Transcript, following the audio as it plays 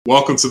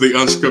Welcome to the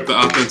Unscripted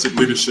Authentic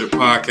Leadership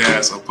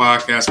Podcast, a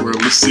podcast where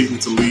we're seeking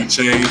to lead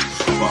change,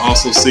 but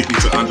also seeking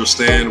to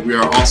understand. We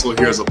are also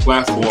here as a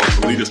platform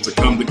for leaders to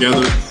come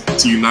together,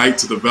 to unite,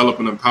 to develop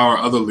and empower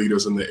other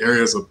leaders in the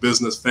areas of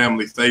business,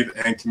 family, faith,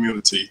 and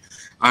community.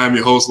 I am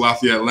your host,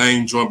 Lafayette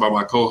Lane, joined by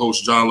my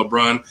co-host, John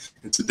LeBrun,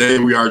 and today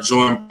we are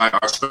joined by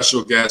our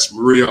special guest,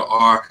 Maria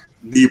R.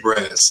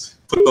 Nebres.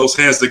 Put those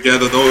hands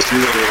together, those of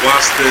you that will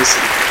watch this,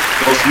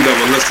 those of you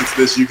that will listen to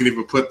this, you can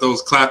even put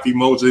those clap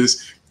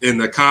emojis in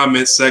the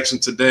comments section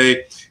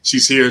today.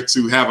 She's here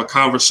to have a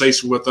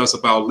conversation with us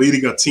about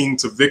leading a team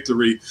to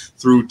victory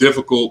through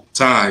difficult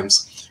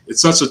times. It's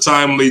such a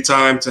timely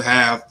time to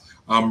have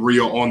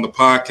Maria on the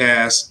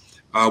podcast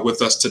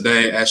with us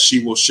today, as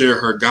she will share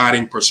her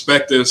guiding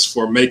perspectives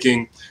for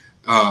making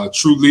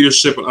true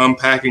leadership and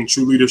unpacking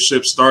true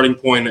leadership starting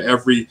point in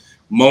every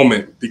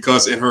moment.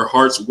 Because in her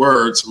heart's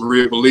words,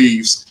 Maria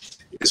believes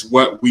is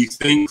what we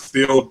think,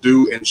 feel,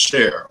 do, and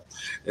share.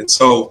 And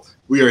so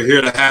we are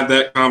here to have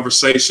that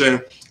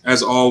conversation.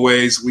 As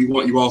always, we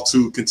want you all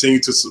to continue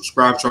to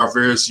subscribe to our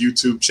various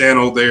YouTube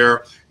channel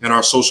there and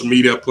our social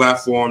media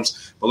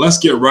platforms. But let's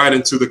get right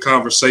into the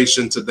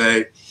conversation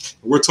today.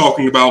 We're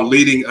talking about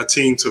leading a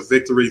team to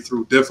victory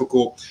through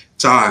difficult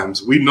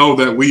times. We know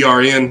that we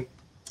are in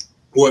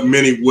what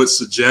many would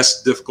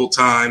suggest difficult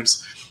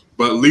times,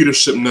 but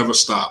leadership never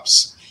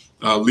stops.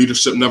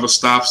 Leadership never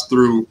stops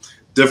through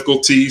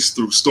difficulties,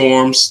 through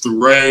storms,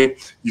 through rain.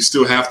 You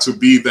still have to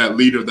be that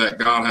leader that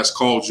God has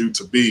called you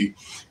to be.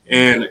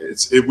 And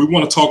we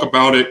want to talk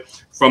about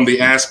it from the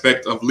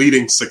aspect of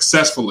leading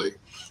successfully,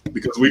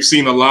 because we've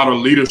seen a lot of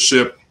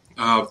leadership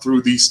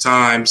through these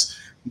times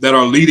that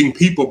are leading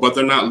people, but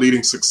they're not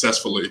leading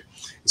successfully.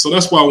 So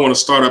that's why I want to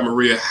start out,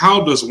 Maria.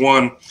 How does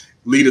one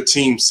lead a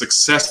team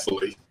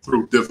successfully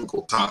through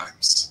difficult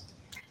times?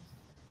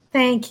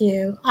 Thank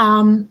you.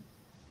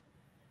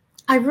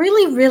 I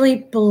really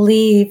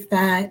believe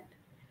that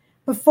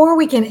before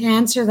we can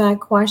answer that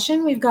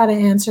question, we've got to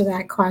answer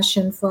that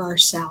question for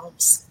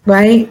ourselves,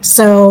 right?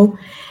 So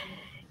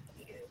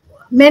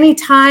many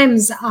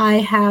times I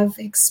have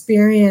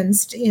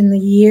experienced in the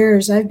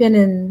years, I've been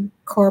in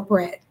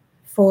corporate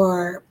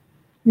for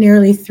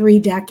nearly 3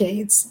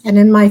 decades. And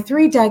in my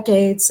 3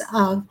 decades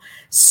of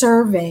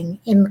serving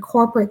in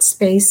corporate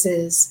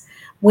spaces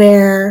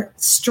where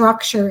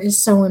structure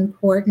is so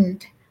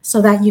important, so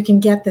that you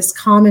can get this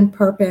common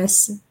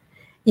purpose,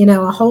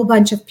 a whole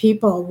bunch of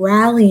people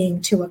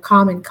rallying to a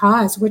common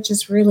cause, which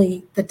is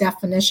really the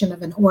definition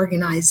of an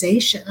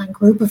organization, a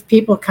group of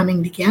people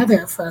coming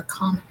together for a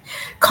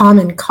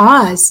common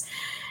cause.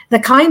 The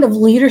kind of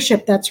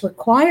leadership that's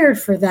required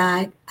for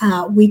that,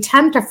 we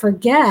tend to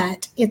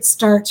forget it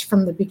starts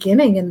from the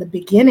beginning, and the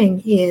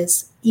beginning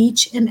is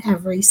each and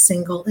every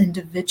single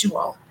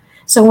individual.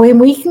 So when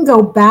we can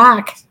go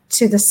back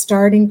to the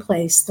starting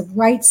place, the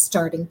right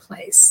starting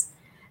place,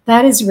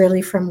 that is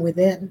really from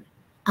within.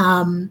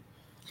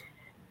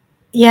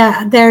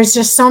 There's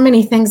just so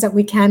many things that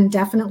we can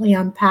definitely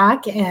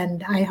unpack.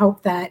 And I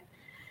hope that,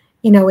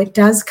 it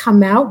does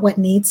come out what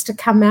needs to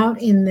come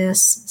out in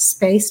this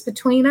space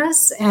between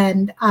us.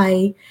 And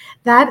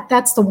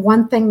that's the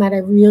one thing that I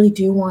really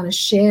do want to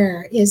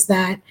share, is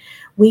that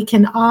we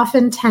can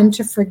often tend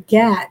to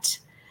forget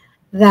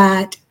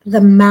that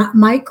the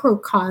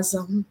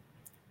microcosm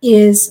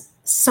is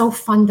so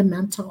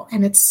fundamental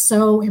and it's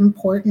so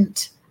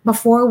important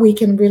before we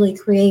can really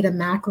create a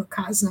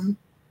macrocosm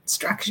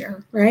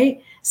structure,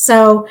 right?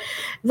 So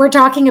we're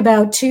talking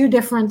about 2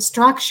 different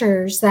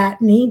structures that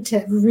need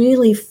to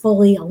really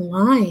fully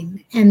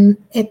align,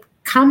 and it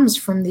comes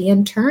from the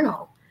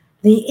internal,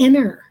 the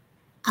inner,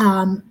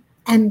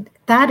 and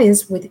that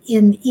is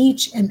within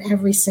each and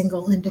every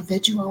single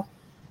individual.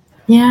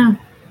 Yeah.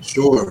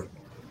 Sure.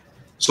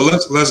 So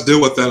let's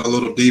deal with that a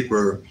little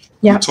deeper.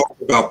 Yeah. You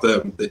talked about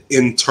the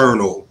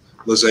internalization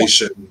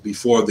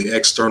before the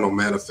external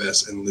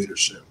manifests in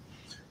leadership.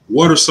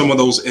 What are some of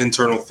those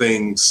internal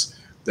things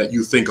that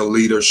you think a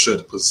leader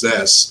should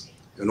possess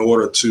in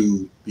order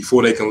to,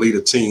 before they can lead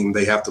a team,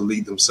 they have to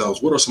lead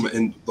themselves? What are some of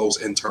those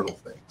internal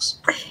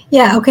things?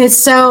 Yeah. Okay.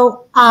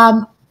 So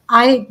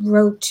I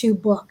wrote 2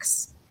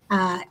 books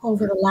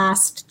over the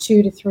last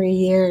 2 to 3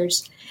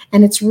 years,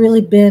 and it's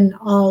really been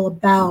all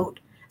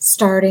about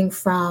starting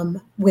from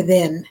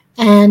within.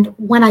 And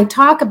when I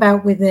talk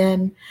about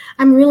within,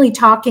 I'm really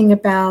talking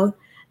about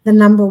the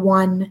number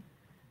one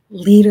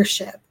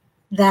leadership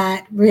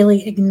that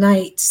really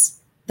ignites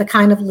the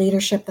kind of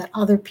leadership that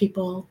other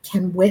people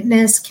can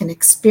witness, can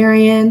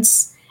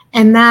experience.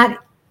 And that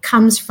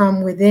comes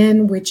from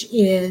within, which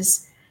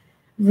is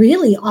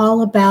really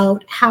all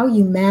about how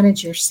you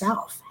manage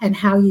yourself and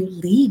how you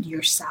lead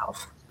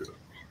yourself.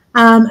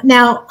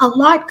 Now, a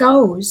lot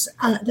goes,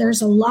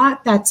 there's a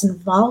lot that's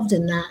involved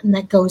in that and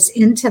that goes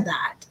into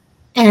that.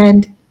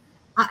 And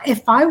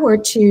if I were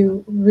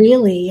to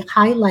really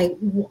highlight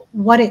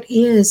what it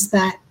is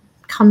that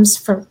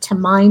comes to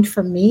mind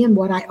for me and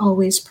what I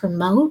always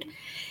promote,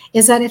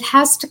 is that it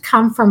has to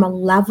come from a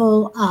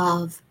level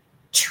of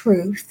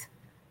truth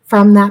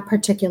from that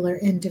particular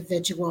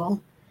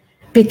individual.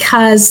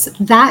 because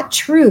that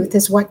truth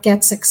is what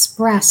gets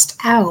expressed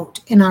out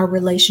in our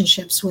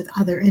relationships with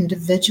other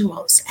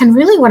individuals. And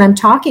really what I'm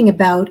talking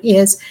about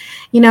is,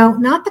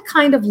 not the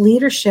kind of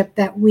leadership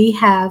that we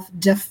have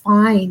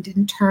defined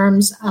in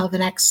terms of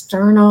an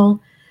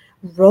external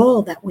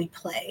role that we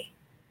play,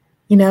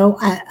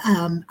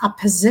 a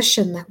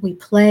position that we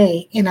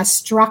play in a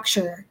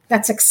structure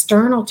that's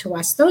external to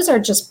us. Those are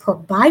just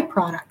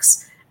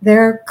byproducts.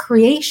 They're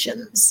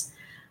creations.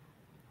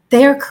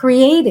 They are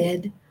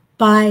created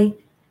by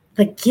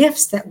the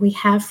gifts that we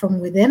have from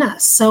within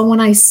us. So when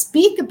I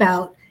speak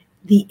about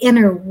the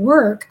inner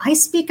work, I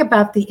speak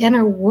about the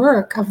inner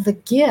work of the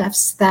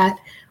gifts that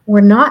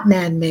were not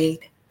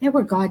man-made. They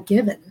were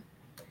God-given.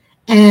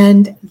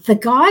 And the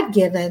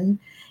God-given,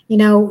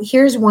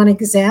 here's one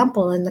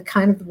example in the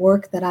kind of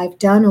work that I've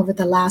done over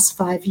the last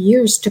 5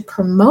 years to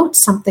promote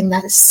something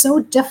that is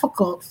so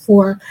difficult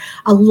for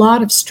a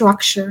lot of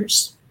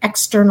structures,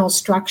 external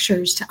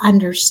structures, to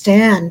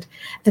understand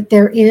that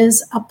there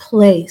is a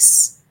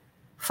place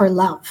for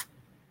love.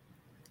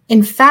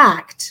 In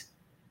fact,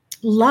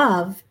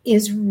 love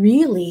is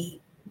really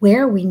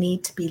where we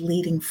need to be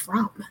leading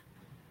from.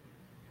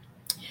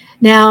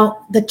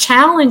 Now, the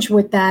challenge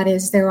with that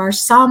is there are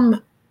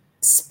some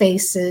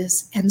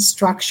spaces and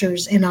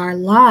structures in our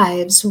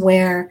lives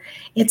where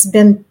it's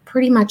been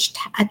pretty much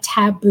a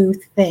taboo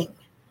thing.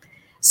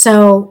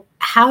 So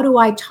how do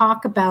I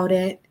talk about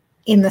it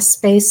in the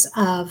space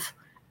of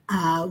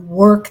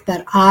work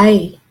that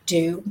I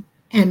do?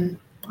 And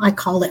I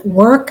call it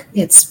work,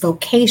 it's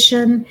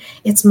vocation,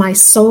 it's my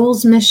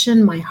soul's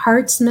mission, my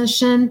heart's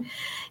mission.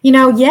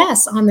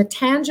 Yes, on the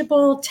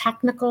tangible,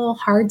 technical,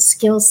 hard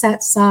skill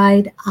set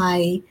side,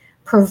 I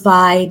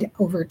provide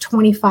over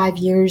 25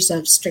 years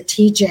of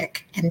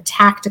strategic and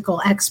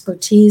tactical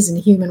expertise in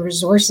human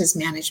resources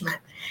management.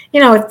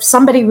 If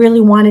somebody really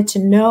wanted to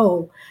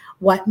know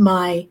what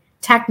my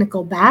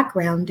technical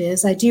background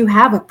is, I do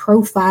have a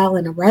profile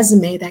and a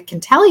resume that can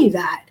tell you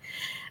that.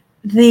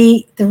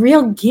 The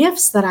real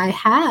gifts that I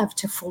have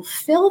to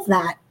fulfill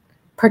that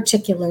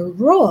particular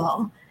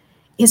role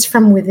is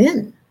from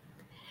within.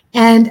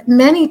 And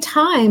many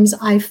times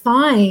I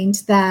find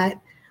that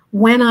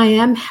when I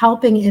am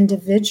helping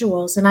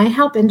individuals, and I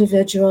help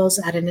individuals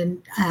at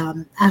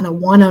a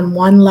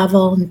one-on-one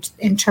level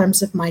in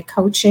terms of my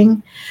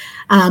coaching,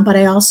 but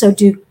I also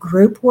do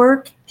group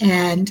work.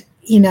 And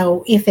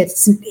if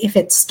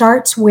it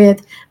starts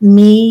with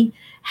me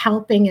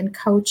helping and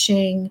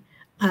coaching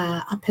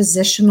a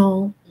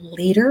positional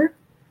leader,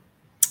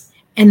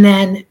 and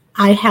then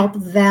I help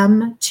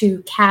them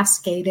to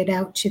cascade it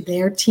out to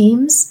their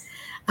teams.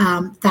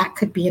 That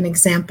could be an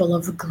example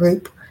of a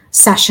group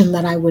session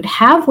that I would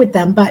have with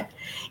them. But,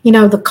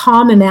 the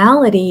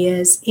commonality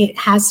is it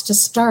has to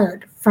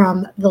start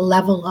from the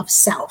level of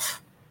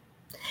self.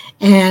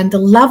 And the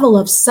level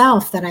of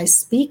self that I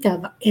speak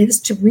of is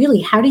to really,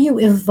 how do you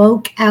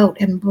evoke out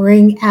and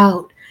bring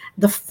out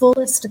the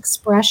fullest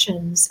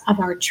expressions of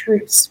our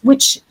truths,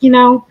 which,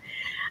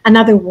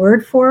 another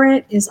word for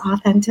it is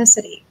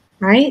authenticity,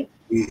 right?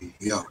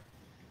 Yeah.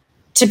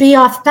 To be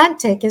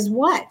authentic is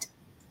what?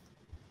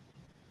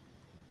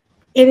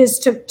 It is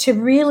to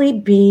really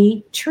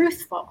be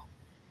truthful.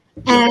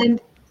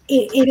 And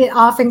it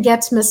often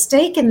gets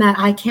mistaken that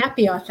I can't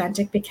be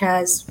authentic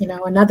because,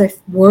 another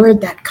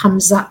word that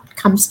comes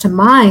to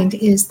mind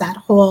is that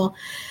whole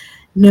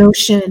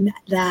notion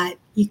that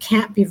you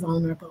can't be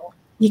vulnerable.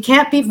 You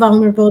can't be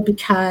vulnerable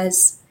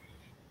because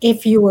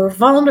if you were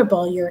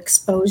vulnerable, you're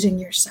exposing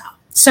yourself.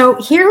 So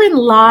herein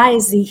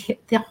lies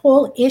the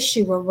whole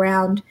issue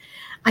around,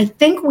 I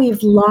think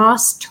we've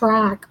lost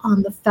track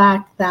on the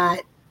fact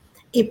that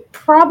it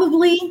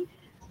probably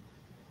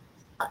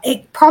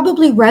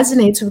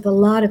resonates with a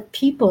lot of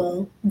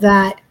people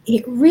that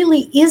it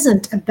really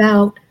isn't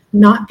about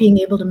not being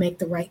able to make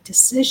the right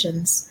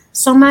decisions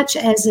so much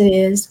as it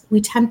is we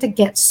tend to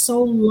get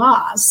so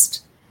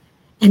lost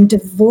and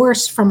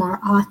divorced from our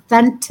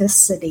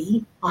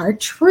authenticity, our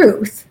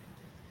truth,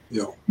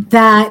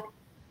 that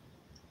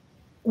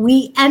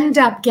we end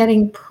up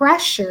getting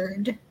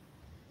pressured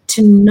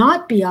to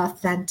not be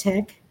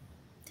authentic,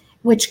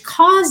 which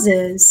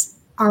causes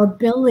our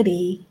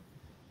ability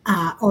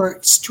or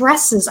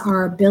stresses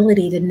our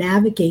ability to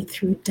navigate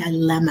through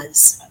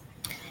dilemmas.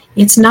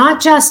 It's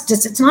not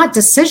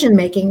decision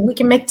making. We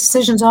can make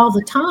decisions all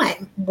the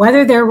time.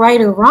 Whether they're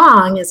right or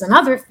wrong is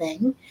another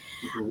thing.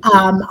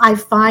 I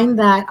find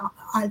that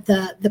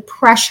the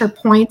pressure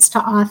points to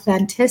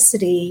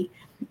authenticity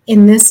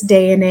in this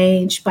day and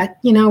age, but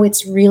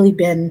it's really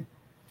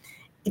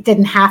it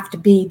didn't have to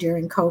be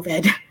during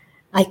COVID.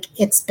 Like,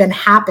 it's been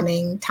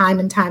happening time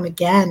and time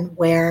again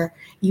where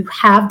you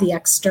have the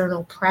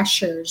external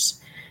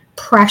pressures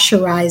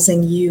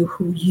pressurizing you,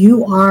 who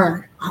you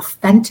are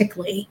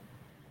authentically,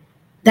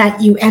 that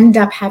you end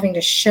up having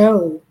to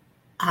show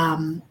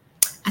a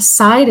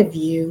side of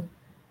you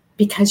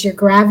because you're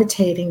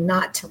gravitating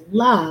not to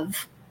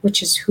love,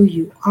 which is who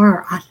you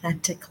are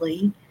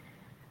authentically,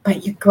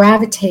 but you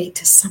gravitate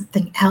to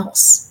something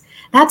else.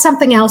 That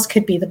something else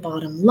could be the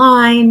bottom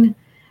line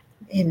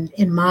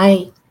in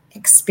my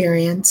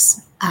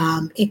experience.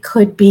 It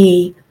could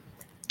be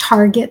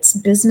targets,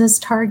 business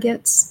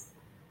targets.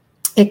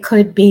 It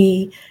could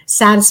be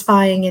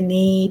satisfying a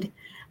need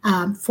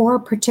for a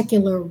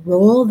particular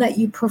role that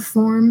you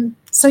perform.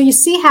 So you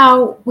see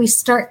how we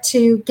start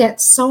to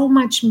get so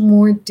much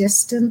more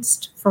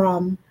distanced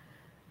from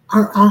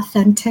our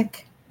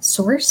authentic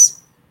source.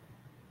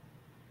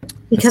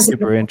 Because that's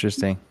super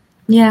interesting.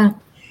 Yeah.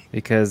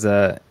 Because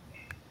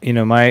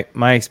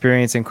my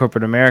experience in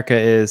corporate America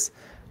is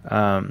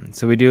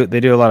they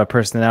do a lot of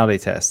personality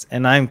tests,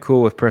 and I'm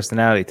cool with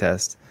personality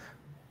tests,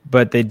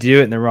 but they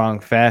do it in the wrong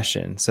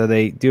fashion. So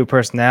they do a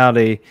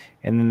personality,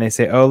 and then they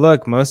say, oh,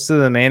 look, most of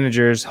the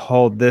managers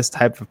hold this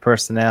type of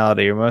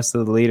personality, or most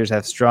of the leaders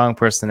have strong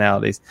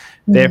personalities.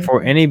 Mm-hmm.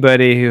 Therefore,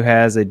 anybody who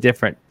has a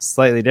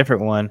slightly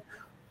different one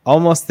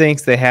almost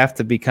thinks they have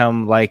to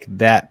become like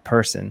that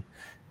person.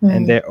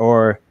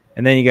 Mm-hmm.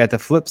 And then you got the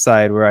flip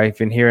side, where I've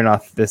been hearing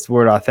this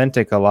word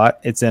authentic a lot.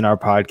 It's in our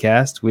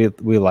podcast.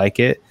 We like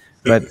it.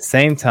 But at the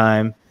same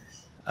time,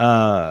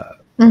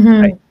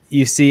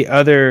 you see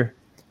other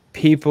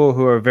people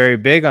who are very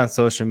big on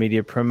social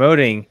media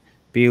promoting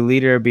be a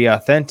leader, be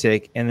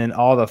authentic. And then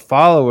all the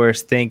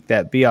followers think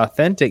that be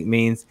authentic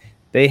means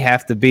they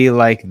have to be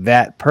like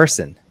that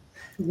person.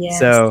 Yes.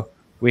 So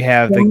we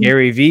have the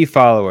Gary V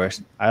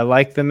followers. I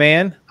like the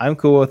man. I'm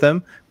cool with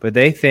him. But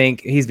they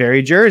think he's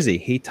very Jersey.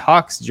 He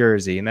talks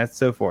Jersey, and that's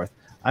so forth.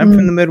 I'm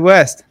from the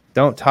Midwest.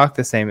 Don't talk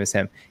the same as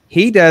him.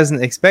 He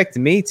doesn't expect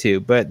me to,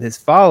 but his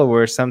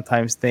followers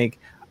sometimes think,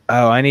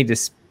 oh, I need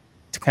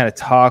to kind of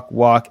talk,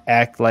 walk,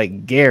 act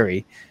like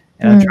Gary.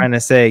 And I'm trying to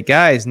say,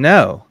 guys,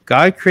 no.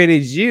 God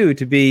created you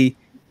to be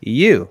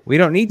you. We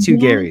don't need two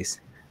Garys.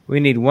 We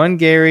need one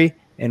Gary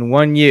and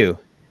one you.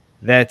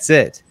 That's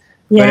it.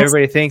 Yes. But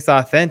everybody thinks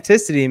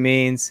authenticity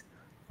means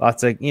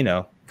lots of,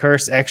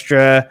 curse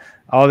extra,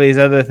 all these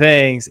other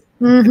things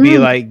to be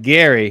like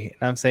Gary.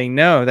 And I'm saying,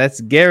 no, that's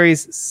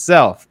Gary's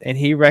self. And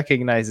he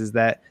recognizes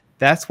that.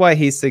 That's why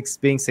he's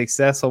being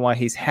successful, why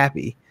he's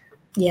happy.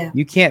 Yeah.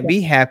 You can't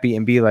be happy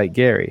and be like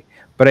Gary.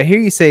 But I hear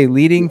you say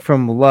leading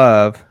from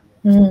love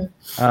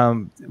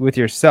with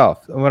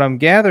yourself. And what I'm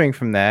gathering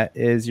from that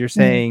is you're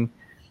saying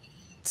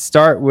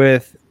start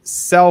with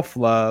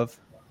self-love,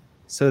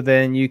 so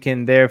then you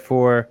can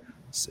therefore,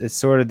 it's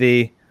sort of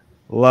the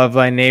love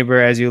thy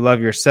neighbor as you love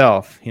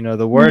yourself.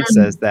 The word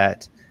says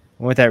that.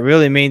 And what that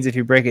really means, if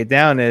you break it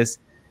down, is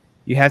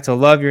you have to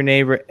love your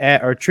neighbor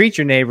or treat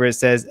your neighbor, it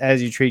says,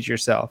 as you treat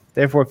yourself.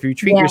 Therefore, if you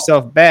treat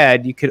yourself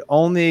bad, you could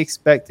only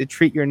expect to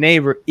treat your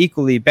neighbor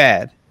equally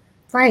bad.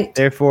 Right.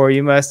 Therefore,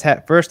 you must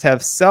first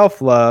have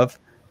self-love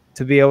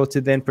to be able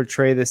to then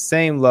portray the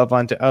same love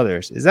onto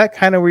others. Is that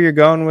kind of where you're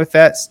going with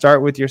that?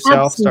 Start with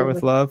yourself, Start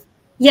with love?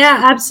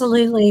 Yeah,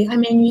 absolutely. I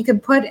mean, you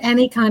could put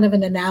any kind of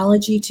an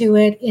analogy to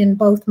it. In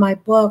both my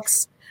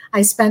books,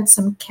 I spent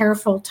some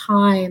careful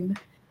time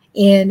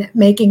in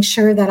making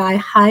sure that I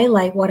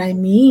highlight what I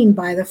mean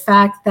by the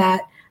fact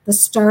that the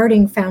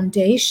starting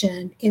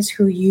foundation is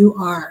who you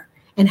are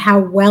and how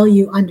well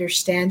you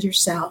understand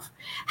yourself,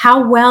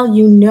 how well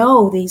you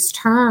know these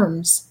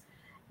terms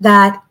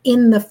that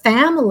in the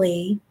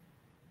family,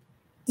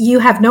 you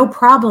have no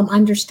problem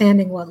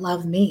understanding what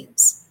love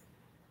means.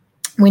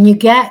 When you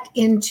get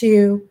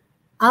into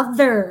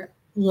other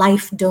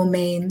life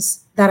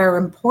domains that are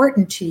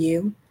important to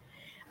you,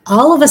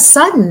 all of a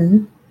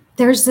sudden,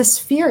 there's this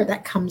fear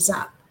that comes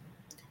up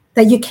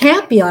that you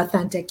can't be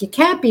authentic, you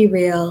can't be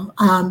real.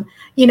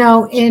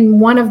 In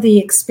one of the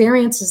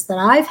experiences that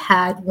I've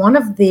had, one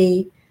of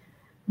the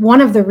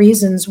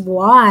reasons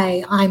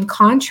why I'm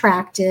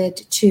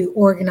contracted to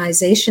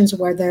organizations,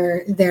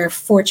 whether they're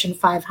Fortune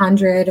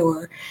 500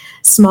 or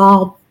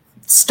small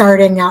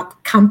starting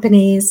up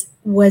companies,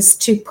 was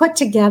to put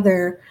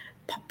together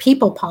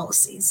people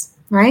policies,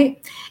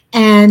 right?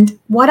 And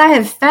what I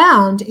have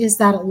found is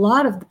that a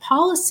lot of the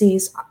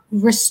policies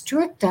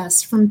restrict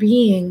us from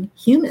being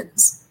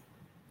humans.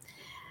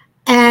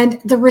 And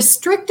the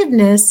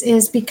restrictiveness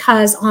is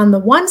because on the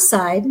one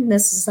side, and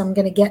I'm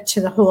going to get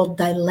to the whole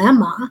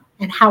dilemma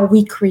and how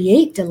we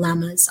create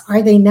dilemmas.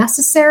 Are they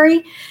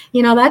necessary?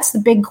 That's the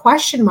big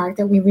question mark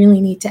that we really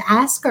need to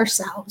ask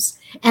ourselves.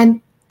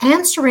 And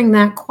answering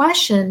that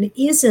question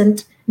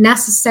isn't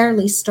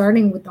necessarily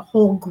starting with the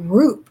whole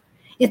group.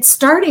 It's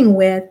starting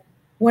with,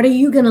 what are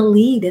you going to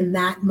lead in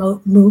that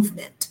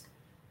movement,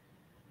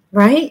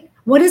 right?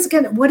 What is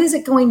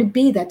it going to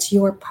be that's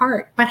your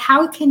part? But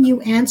how can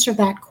you answer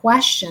that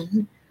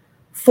question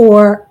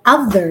for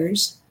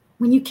others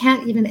when you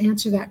can't even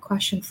answer that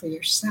question for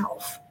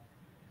yourself,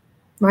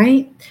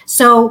 right?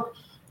 So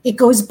it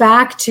goes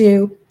back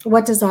to,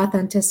 what does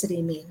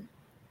authenticity mean?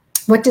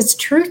 What does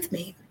truth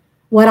mean?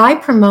 What I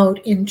promote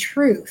in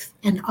truth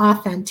and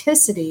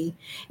authenticity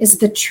is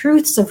the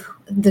truths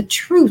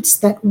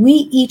that we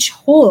each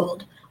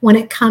hold when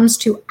it comes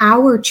to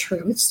our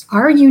truths,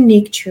 our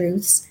unique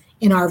truths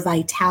in our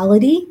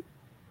vitality,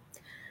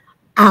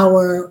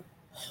 our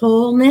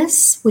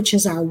wholeness, which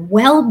is our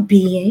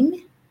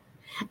well-being,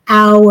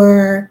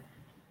 our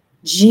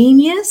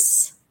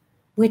genius,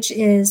 which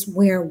is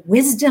where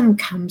wisdom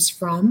comes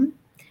from,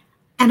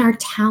 and our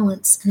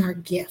talents and our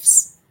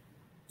gifts,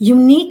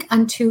 unique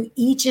unto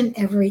each and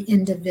every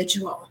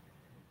individual,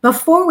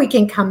 before we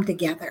can come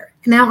together.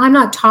 Now, I'm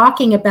not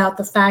talking about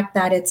the fact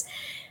that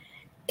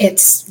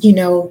it's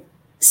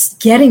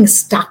getting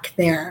stuck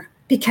there,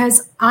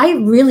 because I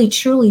really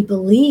truly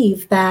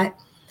believe that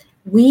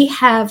we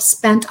have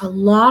spent a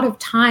lot of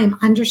time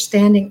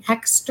understanding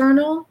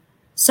external,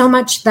 so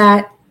much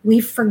that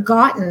we've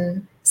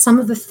forgotten some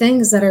of the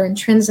things that are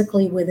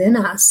intrinsically within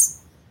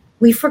us.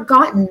 We've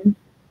forgotten.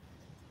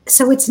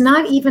 So it's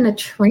not even a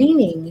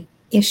training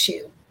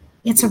issue.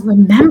 It's a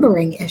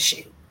remembering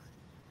issue,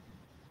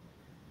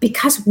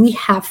 because we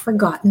have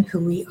forgotten who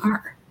we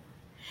are.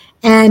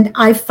 And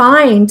I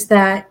find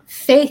that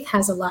faith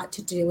has a lot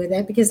to do with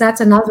it, because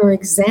that's another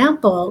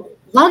example.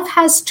 Love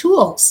has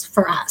tools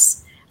for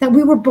us that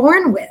we were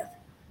born with.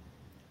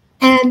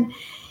 And,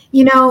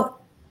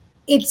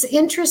 it's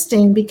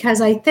interesting,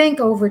 because I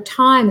think over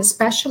time,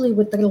 especially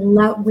with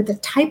the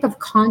type of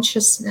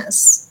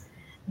consciousness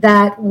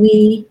that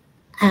we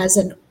as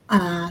a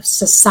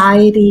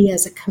society,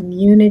 as a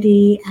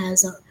community,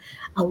 as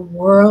a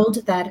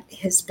world that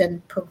has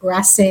been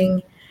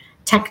progressing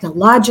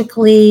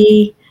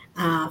technologically,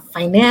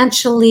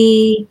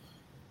 financially,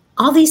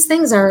 all these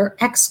things are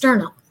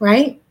external,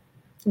 right?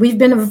 We've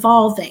been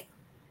evolving.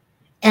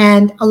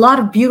 And a lot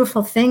of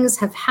beautiful things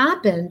have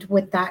happened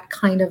with that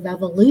kind of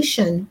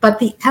evolution. But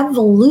the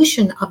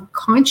evolution of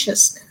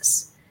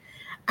consciousness,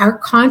 our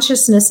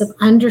consciousness of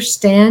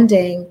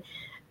understanding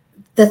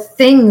the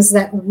things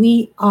that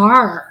we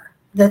are,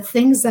 the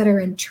things that are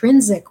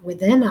intrinsic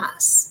within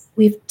us,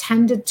 we've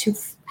tended to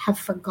have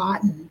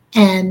forgotten.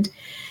 And,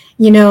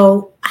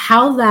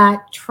 how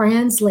that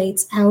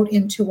translates out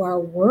into our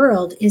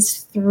world is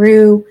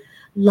through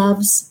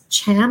love's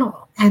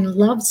channel. And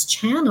love's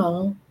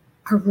channel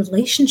are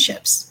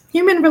relationships,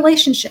 human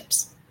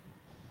relationships.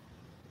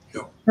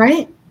 Yep.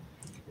 Right?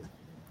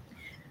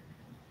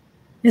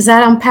 Is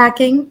that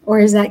unpacking, or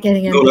is that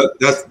getting into?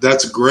 No,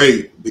 that's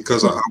great,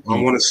 because I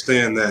want to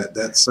stay in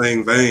that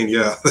same vein.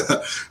 Yeah,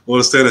 I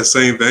want to stay in that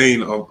same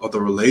vein of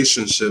the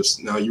relationships.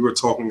 Now, you were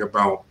talking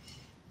about,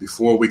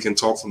 before we can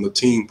talk from the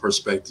team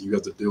perspective, you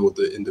have to deal with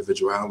the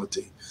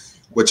individuality,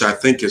 which I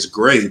think is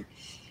great.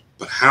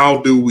 But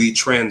how do we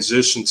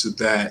transition to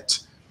that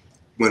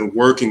when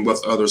working with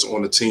others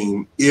on a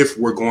team, if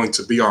we're going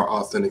to be our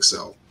authentic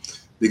self?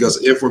 Because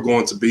if we're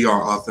going to be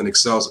our authentic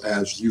selves,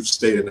 as you've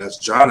stated, as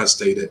John has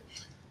stated,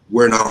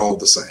 we're not all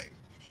the same.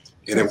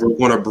 And if we're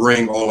going to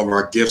bring all of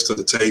our gifts to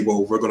the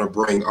table, we're going to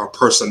bring our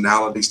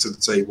personalities to the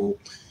table.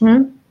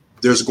 Mm-hmm.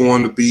 There's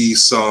going to be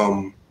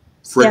some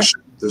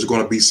friction. Yeah. There's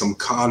going to be some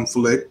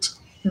conflict.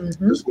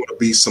 Mm-hmm. There's going to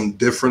be some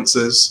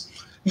differences.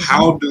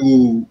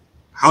 Mm-hmm.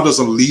 How does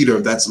a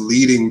leader that's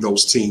leading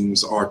those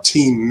teams, our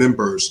team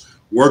members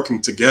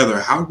working together,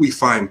 how do we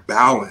find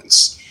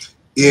balance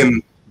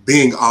in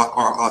being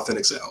our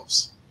authentic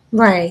selves?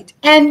 Right.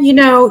 And,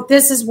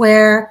 this is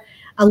where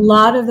a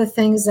lot of the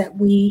things that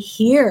we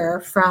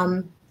hear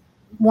from,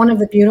 one of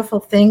the beautiful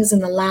things in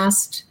the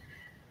last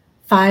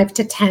 5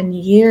 to 10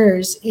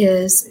 years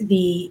is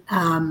the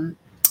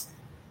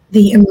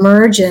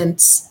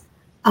emergence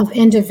of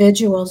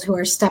individuals who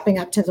are stepping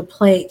up to the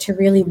plate to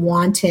really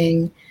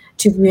wanting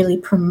to really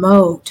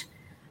promote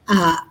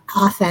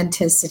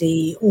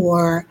authenticity,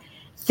 or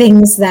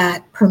things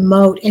that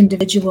promote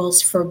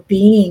individuals for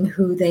being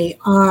who they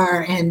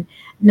are, and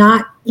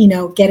not,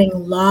 getting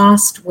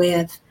lost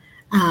with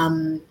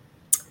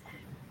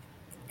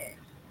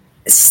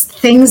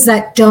things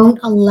that don't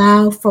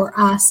allow for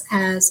us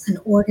as an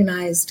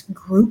organized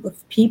group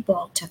of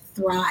people to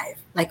thrive.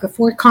 Like if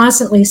we're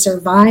constantly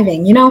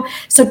surviving,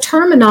 so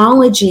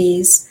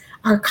terminologies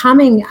are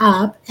coming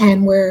up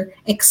and we're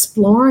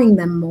exploring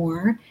them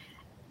more.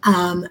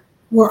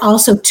 We're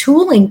also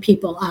tooling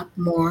people up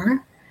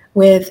more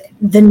with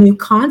the new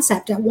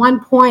concept. At one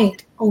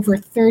point, over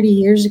 30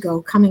 years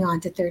ago, coming on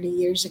to 30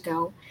 years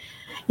ago,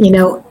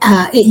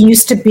 it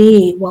used to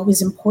be what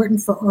was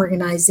important for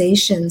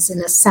organizations in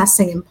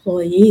assessing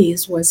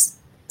employees was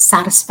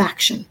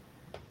satisfaction,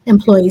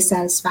 employee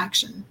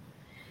satisfaction.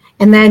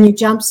 And then you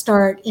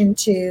jumpstart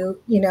into,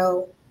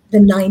 the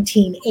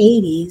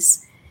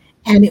 1980s,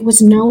 and it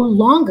was no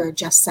longer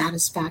just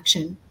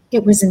satisfaction,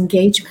 it was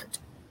engagement.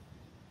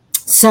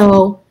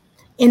 So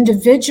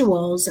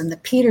individuals and the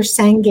Peter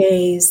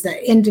Senge's,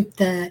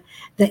 the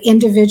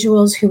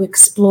individuals who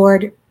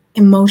explored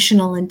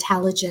emotional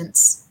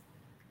intelligence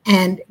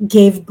and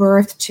gave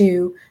birth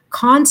to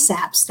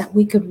concepts that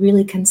we could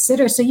really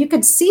consider. So you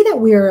could see that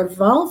we are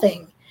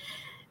evolving.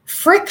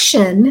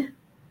 Friction,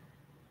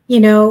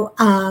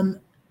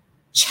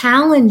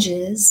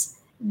 challenges,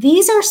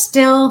 these are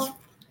still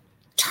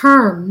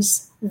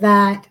terms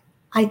that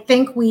I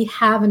think we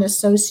have an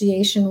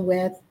association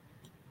with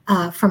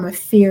from a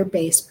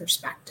fear-based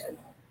perspective.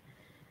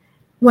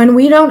 When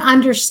we don't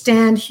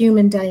understand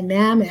human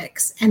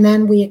dynamics and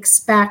then we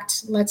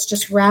expect, let's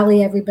just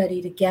rally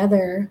everybody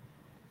together,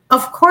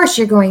 of course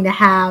you're going to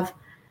have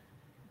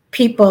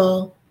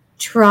people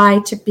try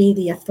to be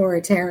the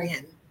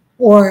authoritarian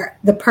or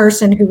the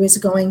person who is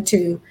going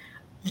to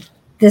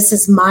this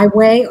is my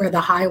way or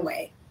the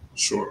highway.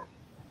 Sure.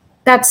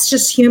 That's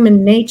just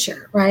human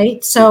nature,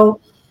 right? So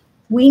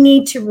we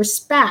need to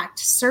respect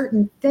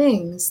certain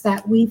things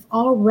that we've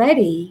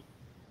already,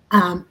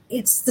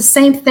 it's the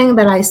same thing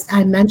that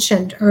I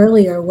mentioned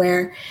earlier,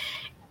 where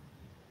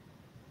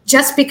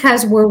just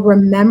because we're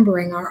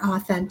remembering our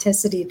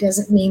authenticity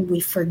doesn't mean we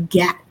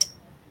forget.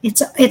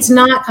 It's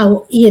not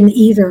an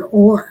either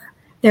or.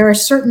 There are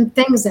certain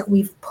things that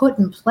we've put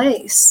in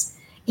place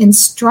in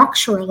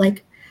structure.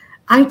 Like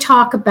I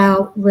talk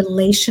about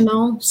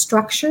relational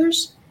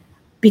structures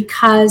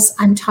because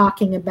I'm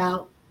talking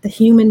about the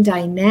human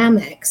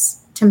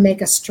dynamics to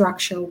make a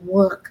structure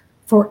work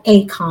for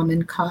a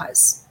common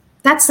cause.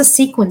 That's the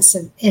sequence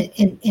of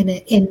in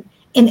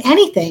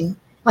anything.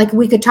 Like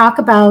we could talk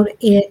about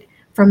it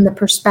from the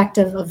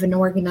perspective of an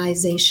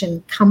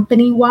organization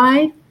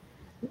company-wise,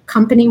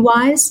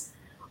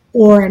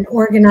 or an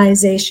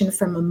organization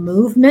from a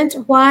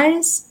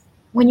movement-wise.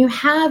 When you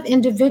have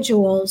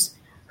individuals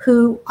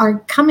who are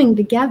coming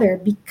together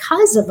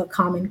because of a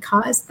common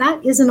cause,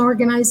 that is an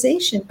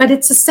organization. But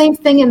it's the same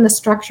thing in the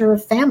structure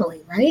of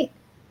family, right?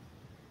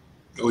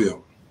 Oh, yeah.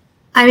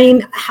 I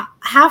mean,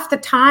 half the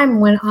time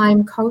when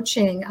I'm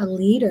coaching a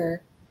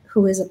leader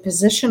who is a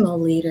positional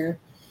leader,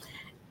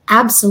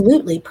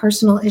 absolutely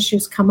personal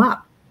issues come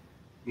up.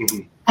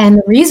 Mm-hmm. And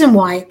the reason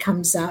why it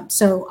comes up,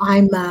 so I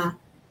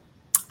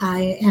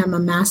am a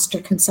master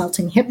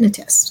consulting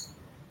hypnotist.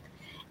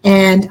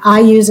 And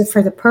I use it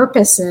for the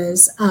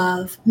purposes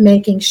of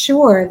making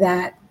sure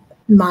that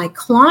my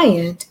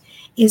client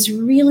is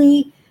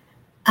really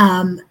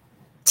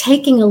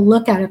taking a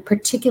look at a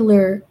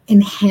particular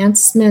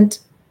enhancement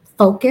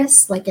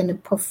focus, like in a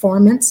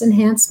performance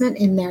enhancement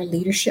in their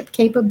leadership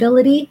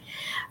capability,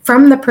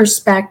 from the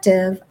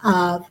perspective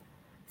of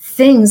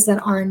things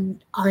that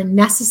are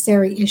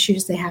necessary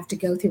issues they have to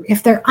go through.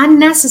 If they're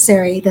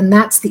unnecessary, then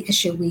that's the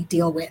issue we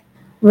deal with.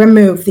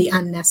 Remove the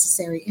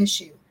unnecessary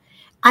issue.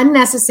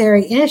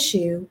 Unnecessary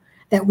issue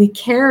that we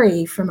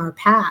carry from our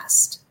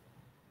past.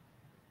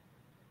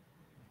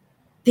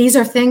 These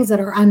are things that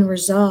are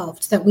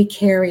unresolved that we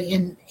carry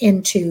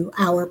into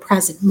our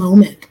present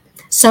moment.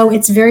 So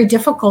it's very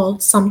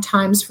difficult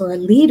sometimes for a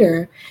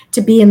leader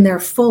to be in their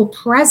full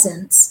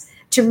presence,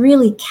 to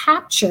really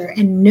capture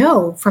and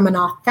know from an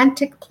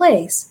authentic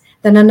place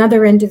that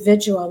another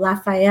individual,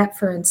 Lafayette,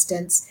 for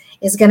instance,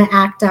 is going to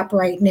act up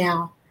right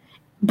now.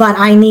 But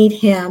I need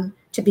him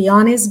to be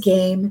on his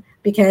game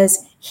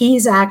because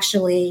he's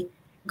actually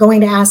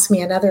going to ask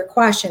me another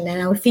question.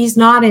 And if he's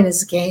not in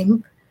his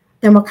game,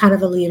 then what kind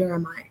of a leader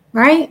am I,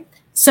 right?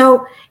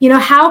 So,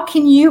 how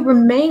can you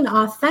remain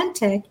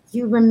authentic?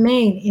 You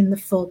remain in the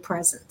full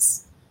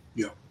presence.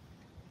 Yeah.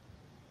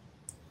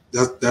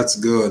 That's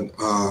good.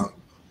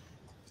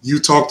 You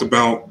talked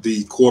about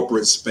the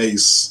corporate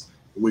space.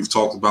 We've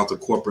talked about the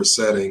corporate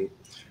setting,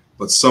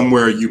 but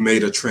somewhere you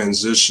made a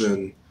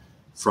transition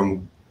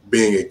from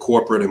being a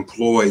corporate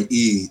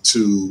employee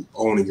to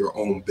owning your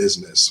own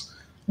business.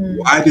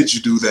 Why did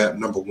you do that?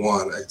 Number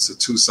one, it's a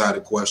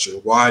two-sided question.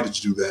 Why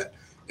did you do that?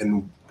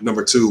 And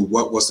number two,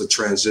 what was the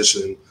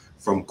transition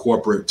from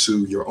corporate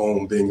to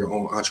being your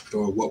own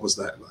entrepreneur? What was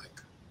that like?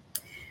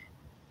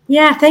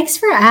 Yeah, thanks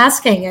for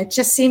asking. It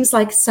just seems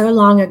like so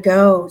long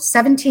ago.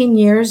 17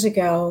 years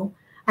ago,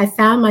 I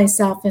found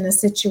myself in a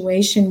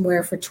situation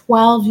where for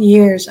 12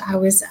 years, I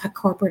was a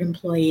corporate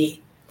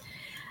employee.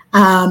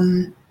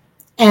 And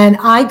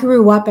I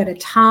grew up at a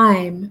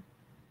time,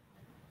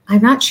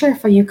 I'm not sure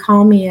if you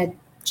call me a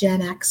Gen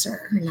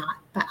Xer or not,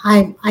 but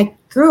I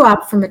grew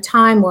up from a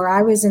time where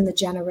I was in the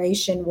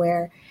generation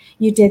where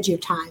you did your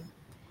time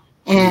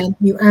and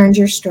you earned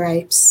your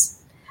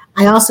stripes.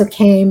 I also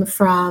came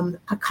from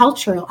an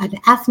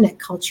ethnic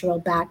cultural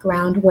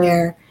background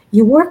where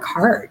you work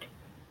hard.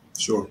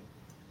 Sure.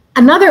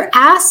 Another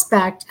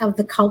aspect of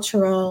the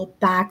cultural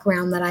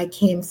background that I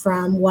came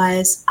from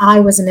was I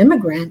was an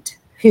immigrant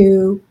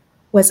who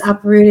was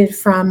uprooted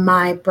from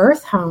my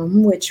birth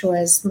home, which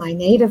was my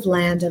native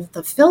land of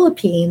the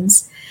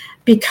Philippines,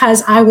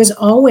 because I was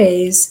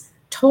always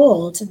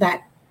told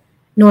that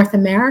North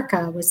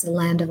America was the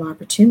land of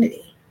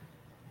opportunity,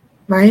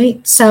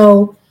 right?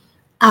 So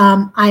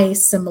I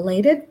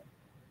assimilated,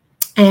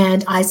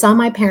 and I saw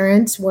my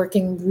parents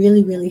working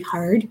really, really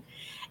hard,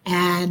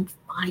 and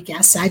I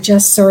guess I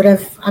just sort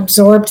of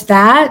absorbed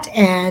that,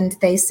 and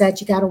they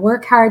said, you got to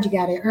work hard, you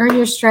got to earn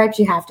your stripes,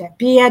 you have to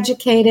be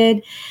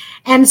educated.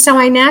 And so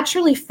I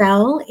naturally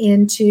fell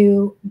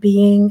into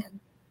being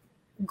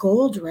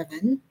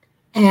goal-driven,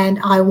 and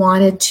I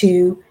wanted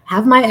to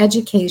have my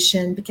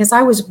education because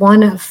I was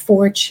one of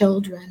 4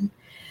 children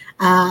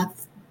and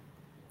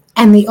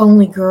the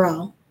only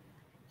girl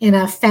in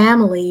a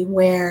family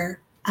where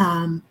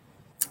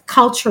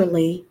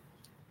culturally,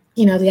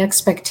 the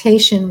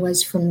expectation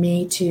was for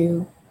me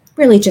to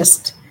really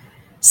just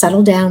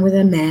settle down with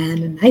a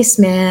nice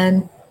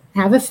man,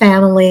 have a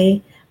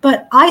family.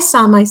 But I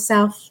saw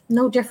myself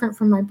no different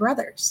from my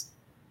brothers.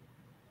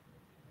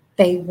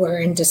 They were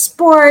into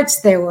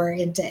sports, they were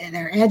into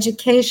their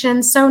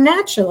education. So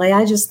naturally,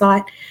 I just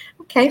thought,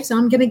 okay, so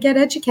I'm going to get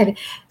educated.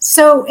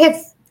 So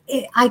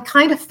I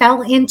kind of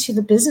fell into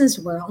the business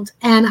world,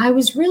 and I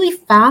was really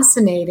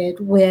fascinated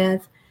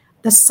with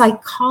the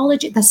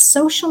psychology, the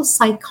social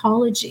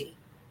psychology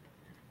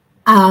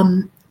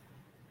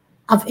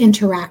of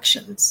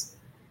interactions.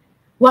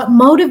 What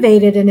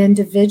motivated an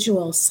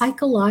individual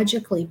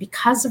psychologically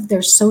because of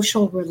their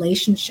social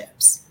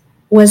relationships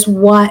was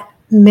what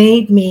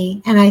made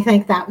me, and I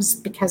think that was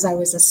because I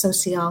was a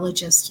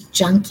sociologist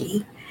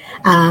junkie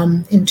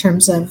in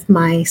terms of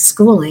my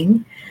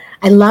schooling.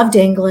 I loved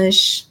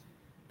English.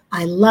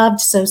 I loved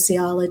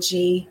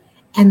sociology.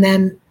 And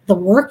then the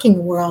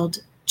working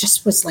world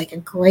just was like a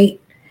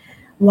great,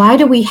 why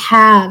do we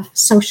have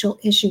social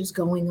issues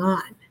going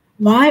on?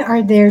 Why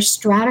are there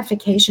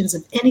stratifications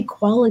of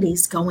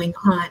inequalities going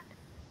on?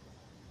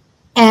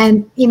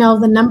 And, you know,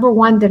 the number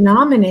one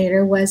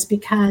denominator was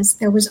because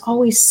there was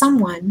always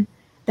someone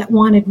that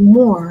wanted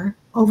more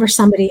over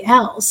somebody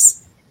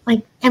else.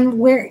 Like, and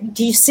where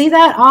do you see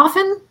that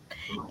often?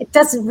 It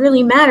doesn't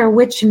really matter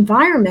which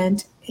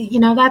environment, you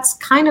know, that's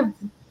kind of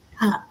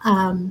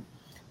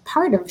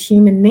part of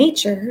human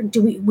nature.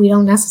 We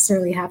don't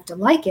necessarily have to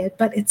like it,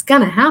 but it's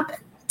going to happen.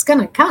 It's going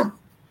to come.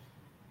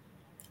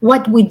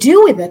 What we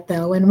do with it,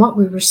 though, and what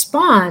we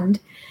respond,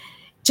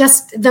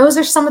 just those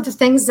are some of the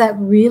things that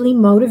really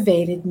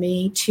motivated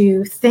me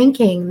to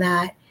thinking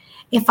that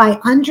if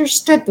I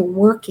understood the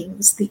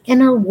workings, the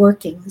inner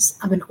workings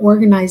of an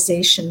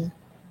organization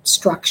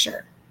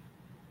structure,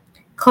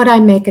 could I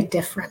make a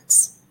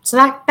difference? So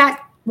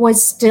that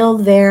was still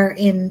there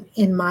in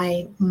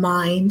my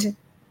mind.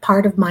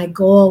 Part of my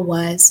goal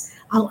was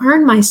I'll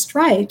earn my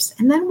stripes,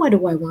 and then what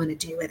do I want to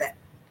do with it?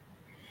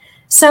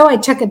 So I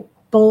took a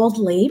bold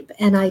leap,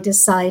 and I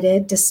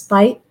decided,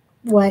 despite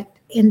what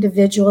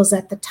individuals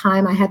at the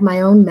time, I had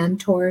my own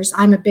mentors.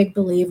 I'm a big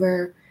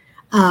believer.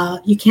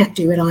 You can't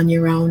do it on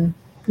your own.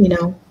 You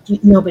know,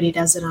 nobody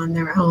does it on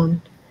their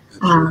own.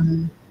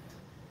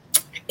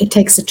 It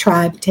takes a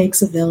tribe, it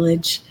takes a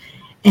village,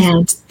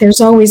 and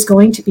there's always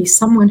going to be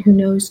someone who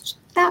knows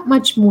that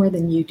much more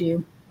than you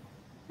do.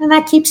 And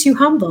that keeps you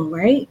humble,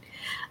 right?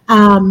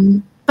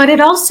 But it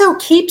also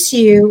keeps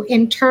you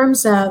in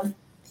terms of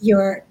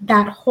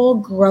that whole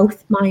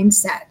growth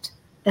mindset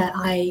that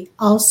I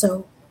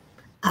also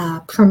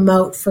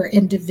promote for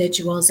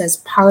individuals as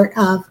part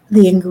of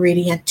the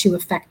ingredient to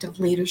effective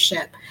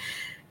leadership.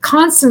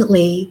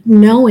 Constantly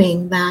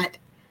knowing that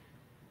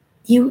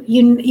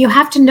you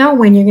have to know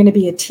when you're going to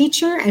be a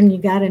teacher, and you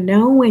got to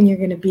know when you're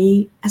going to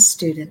be a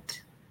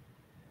student,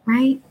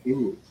 right?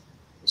 Ooh,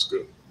 that's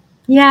good.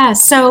 Yeah.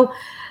 So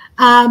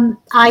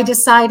I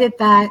decided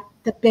that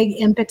the big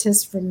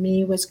impetus for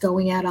me was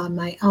going out on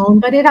my own,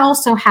 but it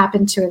also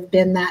happened to have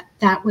been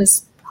that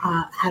was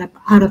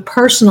at a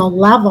personal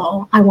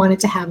level. I wanted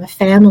to have a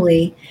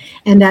family,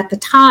 and at the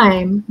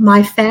time,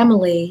 my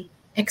family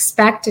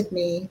expected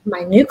me,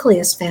 my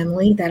nucleus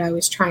family that I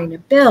was trying to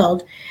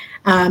build,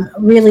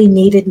 really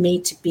needed me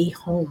to be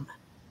home.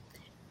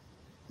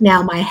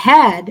 Now, my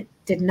head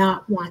did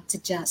not want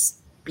to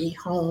just be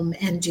home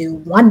and do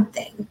one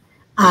thing.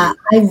 I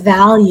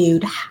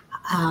valued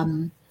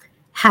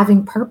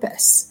having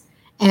purpose,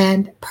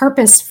 and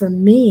purpose for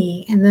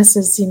me, and this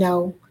is, you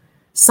know,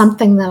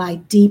 something that I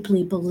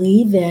deeply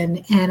believe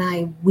in, and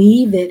I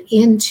weave it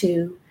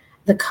into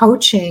the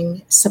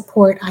coaching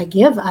support I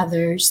give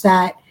others,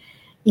 that,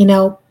 you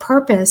know,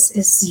 purpose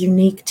is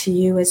unique to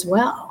you as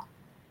well.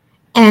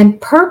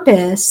 And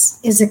purpose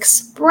is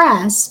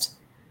expressed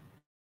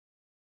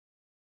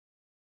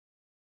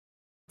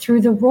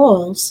through the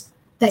roles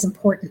that's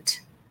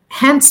important.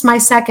 Hence my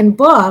second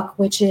book,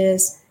 which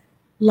is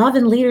Love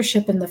and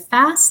Leadership in the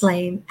Fast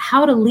Lane,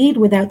 How to Lead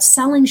Without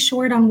Selling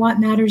Short on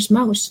What Matters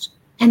Most.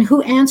 And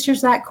who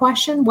answers that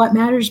question, what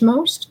matters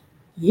most?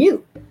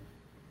 You.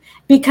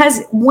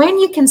 Because when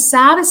you can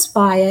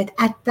satisfy it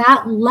at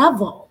that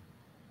level,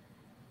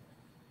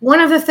 one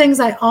of the things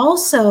I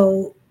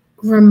also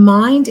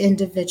remind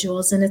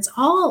individuals, and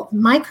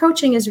my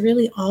coaching is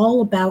really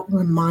all about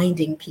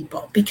reminding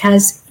people,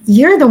 because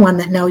you're the one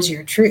that knows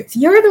your truth.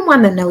 You're the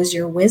one that knows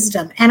your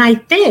wisdom. And I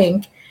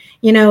think,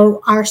 you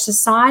know, our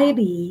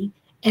society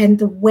and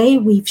the way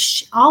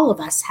all of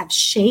us have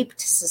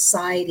shaped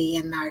society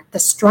and the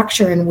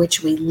structure in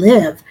which we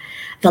live,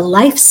 the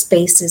life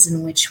spaces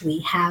in which we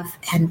have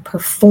and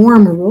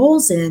perform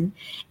roles in,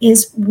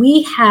 is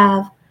we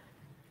have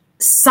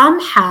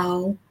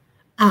somehow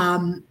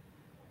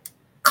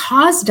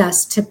caused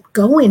us to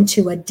go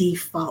into a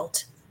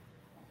default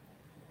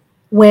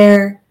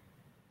where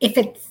if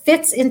it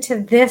fits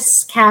into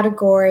this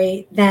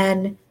category,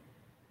 then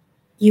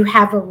you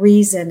have a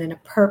reason and a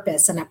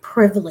purpose and a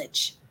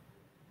privilege.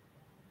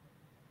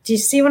 Do you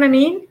see what I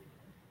mean?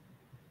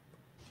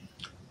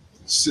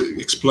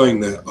 Explain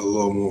that a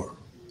little more.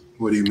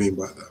 What do you mean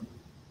by that?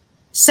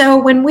 So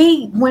when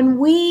we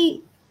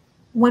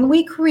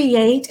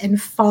create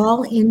and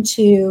fall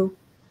into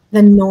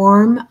the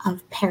norm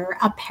of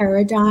a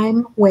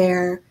paradigm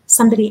where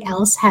somebody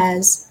else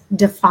has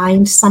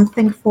defined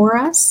something for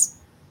us,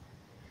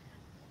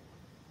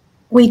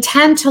 we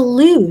tend to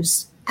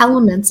lose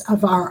elements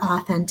of our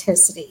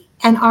authenticity.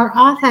 And our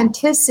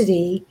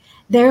authenticity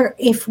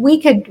if we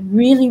could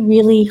really,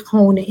 really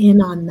hone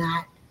in on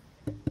that,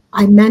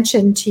 I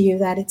mentioned to you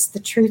that it's the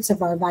truths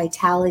of our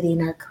vitality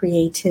and our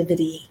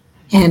creativity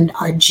and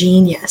our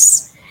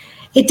genius.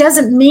 It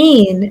doesn't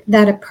mean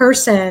that a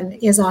person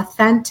is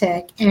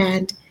authentic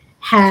and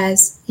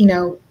has,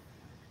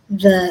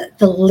 the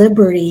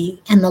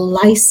liberty and the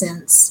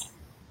license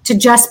to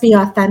just be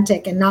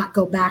authentic and not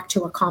go back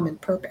to a common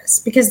purpose,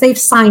 because they've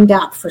signed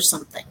up for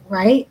something,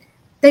 right?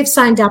 They've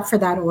signed up for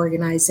that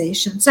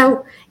organization.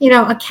 So,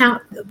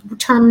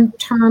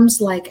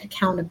 terms like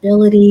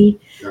accountability,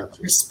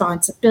 gotcha,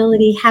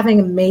 responsibility,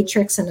 having a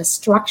matrix and a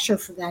structure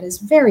for that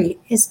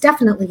is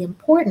definitely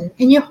important.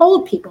 And you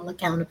hold people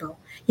accountable.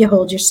 You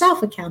hold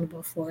yourself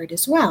accountable for it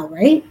as well,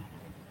 right?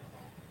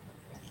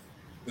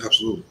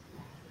 Absolutely.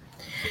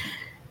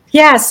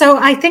 Yeah, so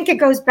I think it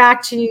goes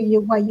back to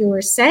what you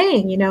were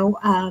saying,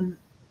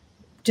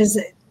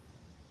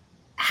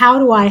 how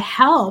do I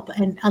help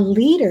a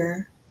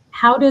leader?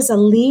 How does a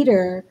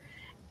leader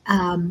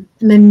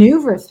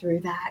maneuver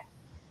through that?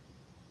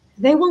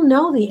 They will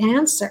know the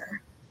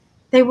answer.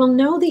 They will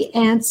know the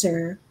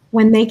answer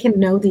when they can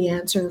know the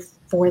answer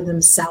for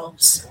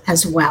themselves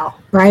as well,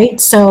 right?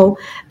 So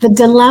the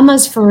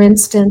dilemmas, for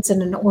instance,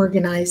 in an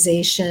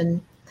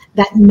organization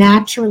that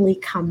naturally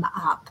come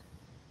up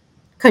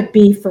could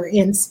be, for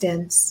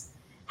instance,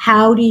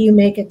 how do you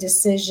make a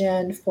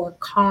decision for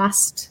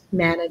cost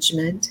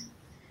management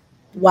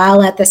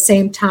while at the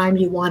same time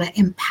you want to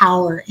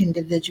empower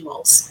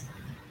individuals,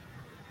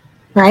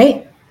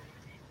 right?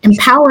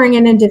 Empowering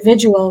an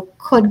individual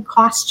could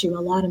cost you a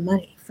lot of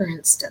money, for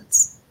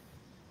instance.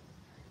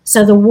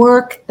 So the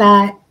work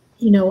that,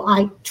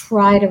 I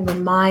try to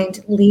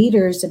remind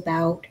leaders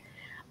about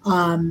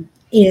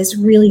is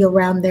really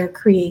around their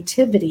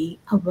creativity,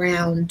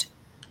 around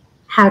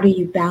how do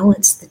you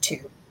balance the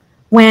two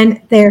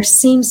when there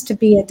seems to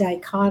be a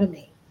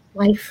dichotomy.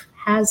 Life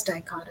has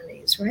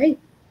dichotomies, right?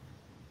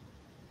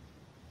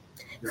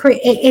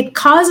 It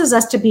causes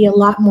us to be a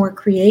lot more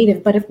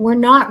creative, but if we're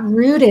not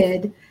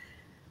rooted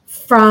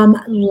from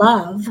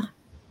love,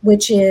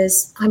 which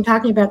is, I'm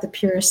talking about the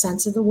purest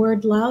sense of the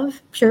word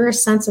love,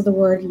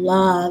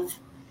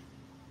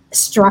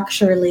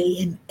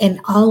 structurally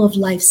in all of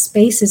life's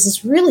spaces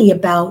is really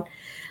about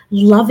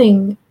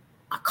loving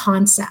a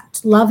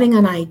concept, loving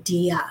an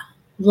idea,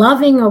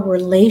 loving a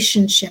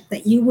relationship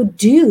that you would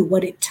do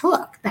what it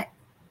took, that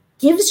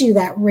gives you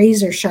that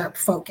razor sharp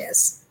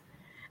focus.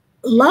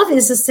 Love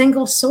is a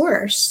single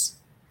source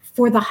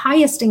for the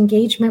highest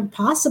engagement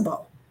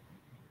possible.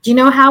 Do you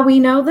know how we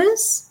know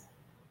this?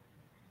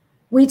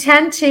 We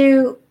tend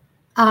to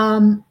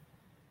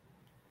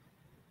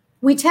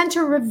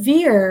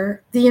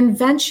revere the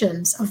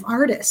inventions of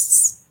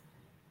artists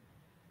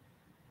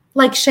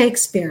like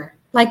Shakespeare,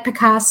 like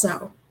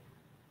Picasso.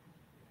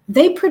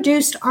 They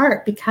produced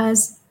art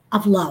because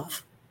of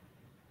love.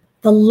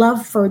 The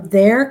love for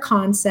their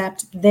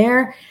concept,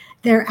 their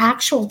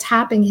actual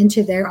tapping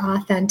into their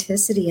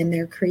authenticity and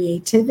their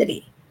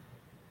creativity.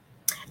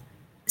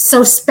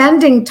 So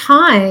spending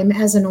time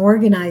as an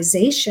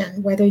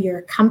organization, whether you're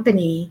a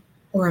company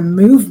or a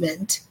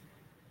movement,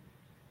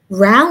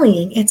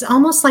 rallying, it's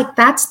almost like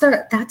that's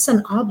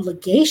an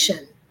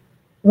obligation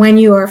when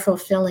you are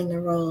fulfilling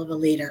the role of a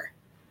leader.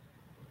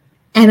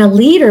 And a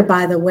leader,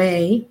 by the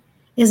way,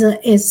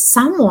 is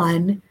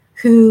someone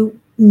who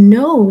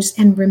knows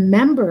and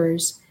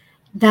remembers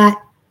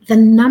that the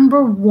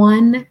number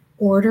one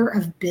order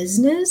of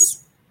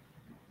business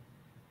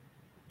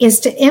is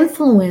to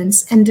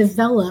influence and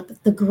develop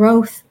the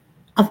growth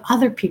of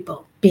other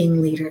people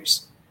being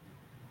leaders.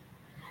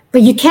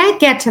 But you can't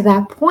get to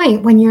that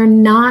point when you're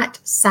not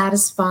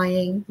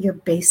satisfying your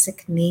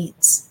basic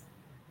needs.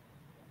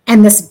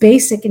 And this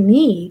basic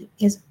need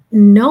is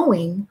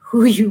knowing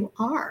who you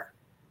are.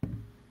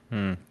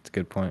 That's a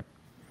good point.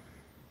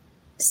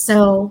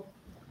 So,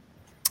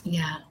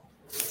 yeah.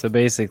 So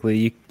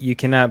basically, you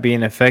cannot be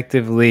an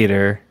effective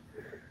leader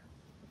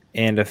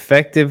and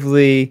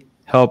effectively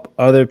help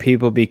other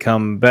people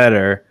become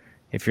better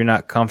if you're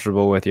not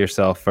comfortable with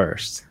yourself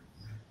first.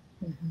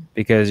 Mm-hmm.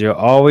 Because you'll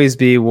always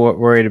be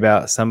worried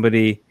about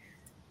somebody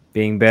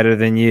being better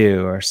than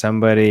you, or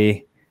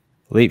somebody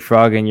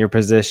leapfrogging your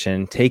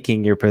position,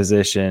 taking your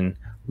position,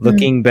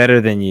 looking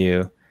better than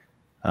you.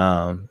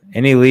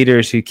 Any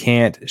leaders who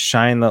can't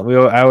shine,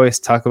 I always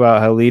talk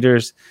about how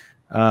leaders,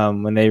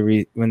 when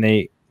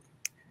they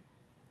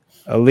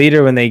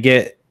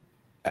get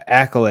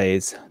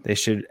accolades, they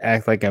should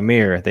act like a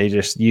mirror. They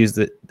just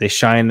they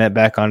shine that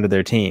back onto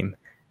their team.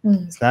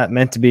 It's not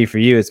meant to be for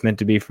you. It's meant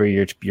to be for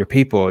your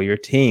people, your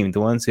team, the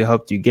ones who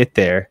helped you get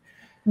there.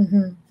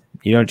 Mm-hmm.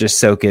 You don't just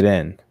soak it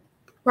in.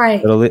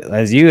 Right. But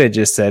as you had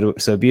just said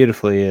so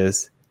beautifully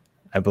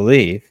I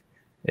believe,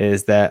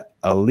 is that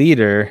a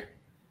leader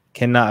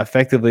cannot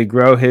effectively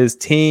grow his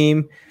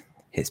team,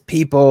 his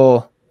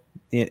people,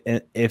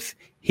 if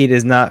he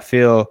does not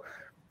feel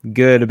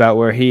good about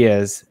where he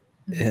is,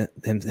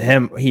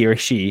 he or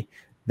she,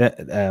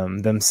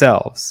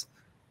 themselves.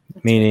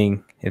 That's meaning,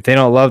 right. If they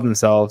don't love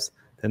themselves,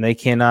 then they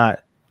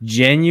cannot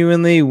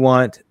genuinely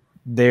want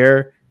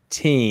their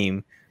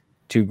team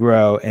to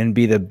grow and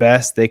be the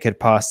best they could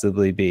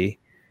possibly be.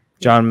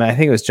 I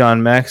think it was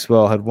John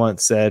Maxwell had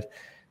once said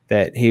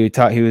that he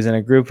was in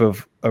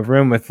a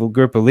room with a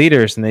group of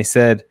leaders, and they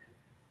said,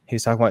 he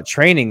was talking about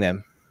training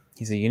them.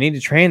 He said, you need to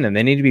train them.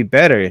 They need to be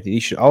better. You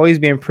should always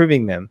be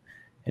improving them.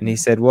 And he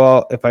said,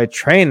 well, if I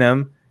train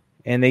them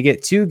and they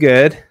get too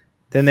good,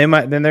 then they're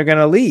going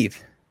to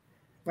leave.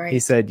 Right. He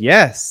said,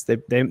 yes,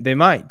 they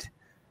might.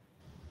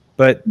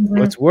 But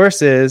what's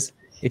worse is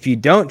if you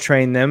don't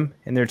train them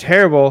and they're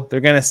terrible, they're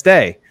going to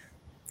stay.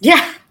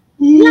 Yeah.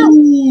 No.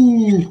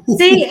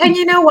 See, and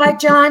you know what,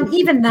 John?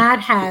 Even that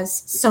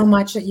has so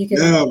much that you can.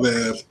 Yeah,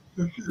 man.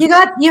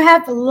 You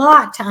have a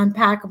lot to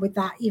unpack with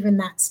that, even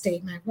that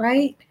statement,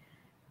 right?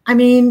 I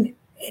mean,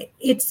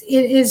 it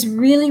is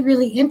really,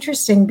 really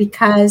interesting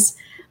because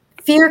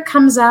fear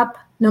comes up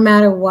no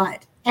matter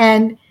what.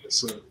 And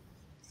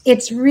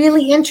it's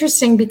really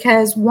interesting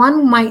because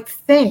one might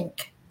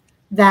think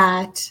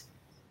that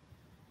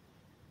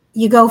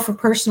you go for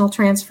personal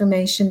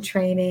transformation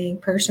training,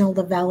 personal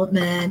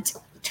development,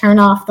 turn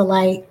off the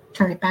light,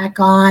 turn it back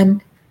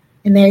on,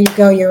 and there you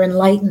go, you're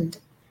enlightened.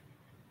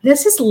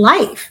 This is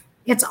life.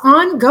 It's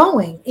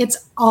ongoing.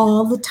 It's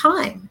all the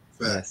time.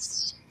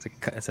 Yes.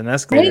 It's an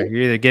escalator. Right?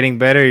 You're either getting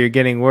better or you're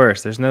getting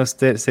worse. There's no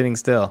sitting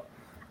still.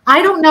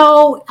 I don't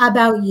know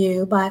about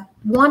you, but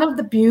one of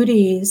the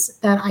beauties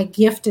that I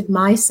gifted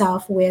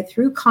myself with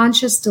through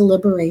conscious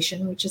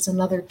deliberation, which is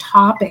another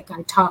topic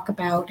I talk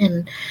about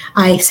and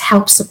I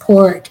help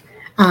support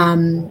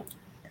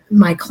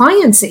my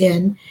clients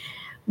in,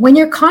 when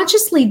you're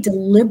consciously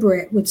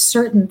deliberate with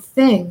certain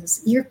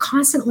things, you're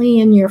constantly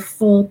in your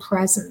full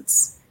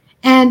presence.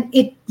 And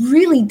it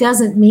really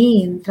doesn't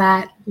mean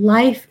that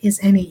life is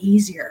any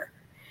easier.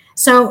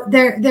 So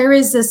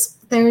there's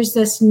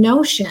this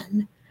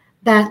notion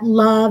that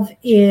love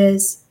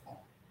is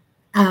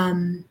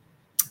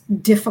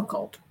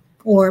difficult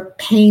or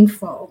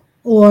painful,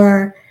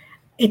 or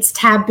it's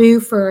taboo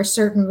for a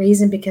certain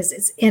reason because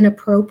it's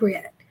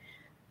inappropriate.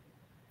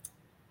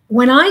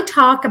 When I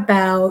talk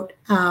about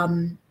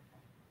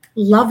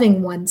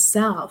loving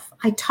oneself,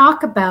 I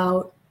talk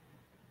about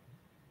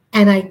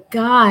and I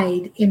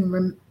guide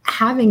in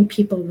having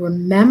people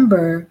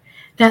remember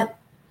that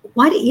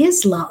what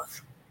is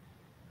love?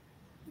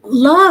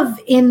 Love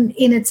in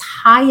its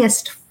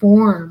highest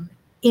form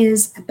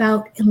is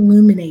about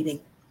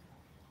illuminating.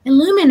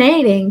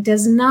 Illuminating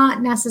does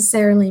not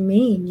necessarily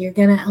mean you're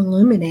going to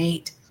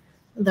illuminate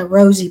the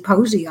rosy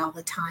posy all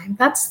the time.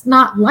 That's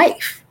not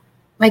life.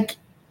 Like,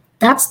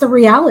 that's the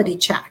reality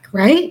check,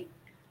 right?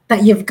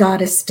 That you've got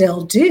to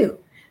still do.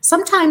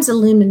 Sometimes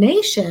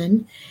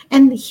illumination,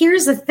 and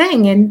here's the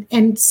thing,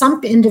 and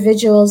some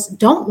individuals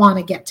don't want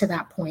to get to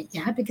that point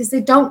yet because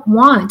they don't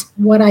want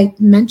what I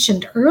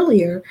mentioned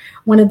earlier.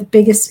 One of the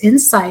biggest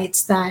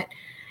insights that,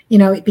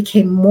 it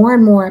became more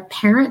and more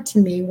apparent to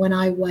me when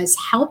I was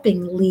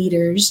helping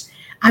leaders,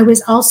 I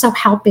was also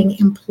helping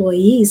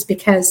employees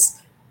because,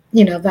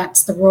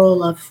 that's the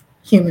role of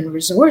human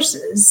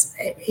resources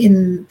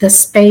in the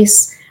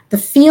space, the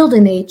field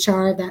in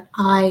HR that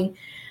I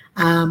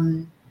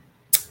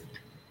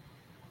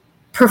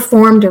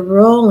performed a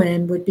role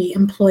in would be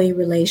employee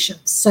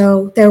relations.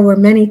 So there were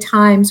many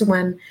times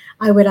when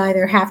I would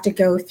either have to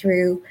go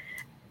through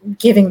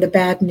giving the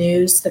bad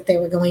news that they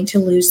were going to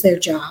lose their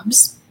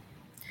jobs,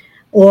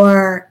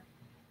 or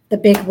the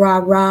big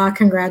rah,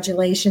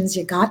 congratulations,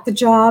 you got the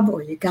job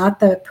or you got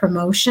the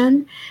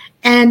promotion.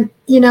 And,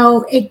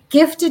 it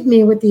gifted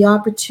me with the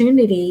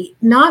opportunity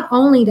not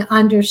only to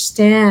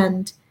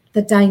understand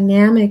the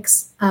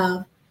dynamics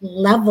of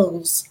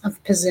levels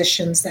of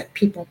positions that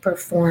people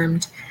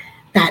performed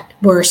that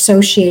were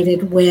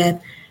associated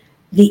with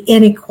the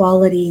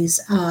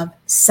inequalities of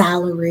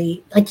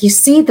salary. Like you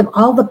see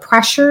all the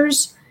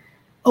pressures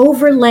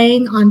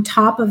overlaying on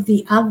top of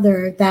the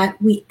other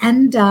that we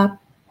end up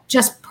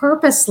just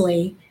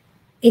purposely,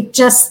 it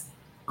just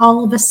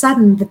all of a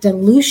sudden the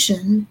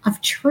dilution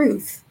of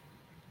truth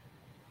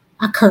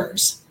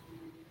occurs.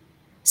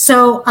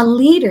 So a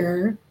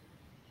leader,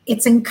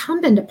 it's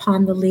incumbent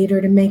upon the leader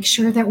to make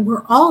sure that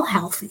we're all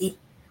healthy.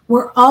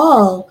 We're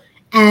all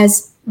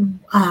as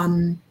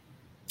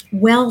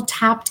well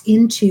tapped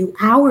into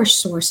our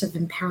source of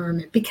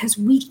empowerment because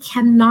we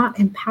cannot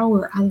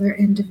empower other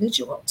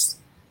individuals.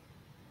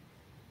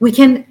 We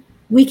can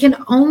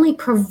only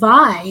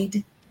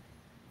provide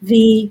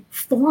the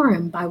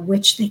forum by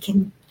which they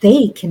can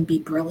be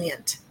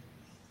brilliant.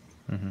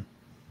 Mm-hmm.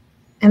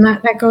 And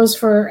that goes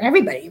for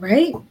everybody,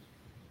 right?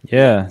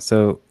 Yeah.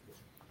 So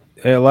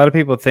a lot of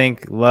people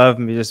think love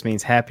just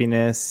means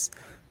happiness,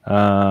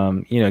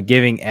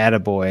 giving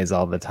attaboys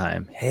all the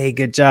time. Hey,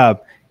 good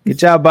job. Good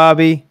job,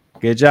 Bobby.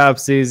 Good job,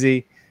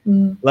 Susie.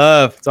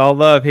 Love. It's all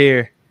love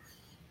here.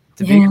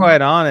 To be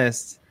quite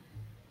honest,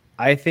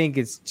 I think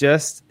it's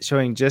just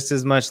showing just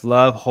as much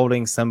love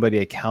holding somebody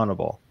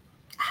accountable.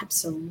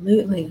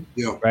 Absolutely.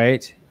 Yeah.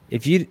 Right?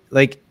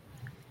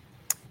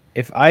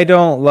 If I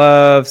don't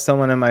love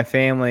someone in my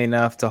family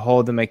enough to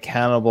hold them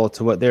accountable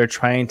to what they're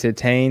trying to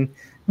attain,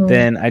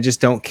 then I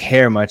just don't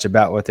care much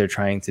about what they're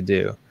trying to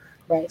do.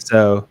 Right.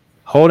 So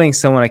holding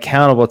someone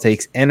accountable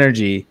takes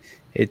energy.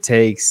 It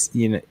takes,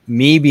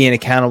 me being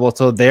accountable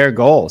to their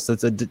goals.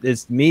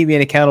 It's me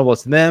being accountable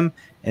to them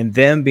and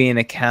them being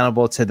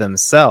accountable to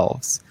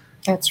themselves.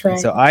 That's right.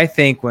 And so I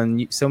think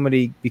when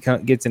somebody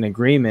gets an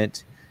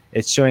agreement,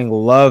 it's showing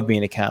love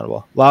being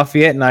accountable.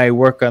 Lafayette and I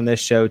work on this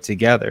show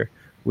together.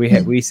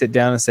 We sit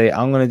down and say,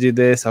 I'm going to do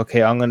this.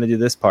 Okay, I'm going to do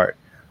this part.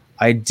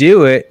 I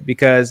do it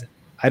because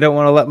I don't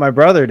want to let my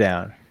brother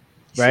down,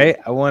 right?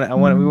 We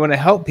want to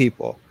help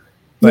people.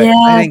 But if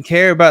I didn't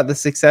care about the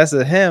success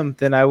of him,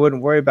 then I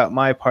wouldn't worry about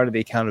my part of the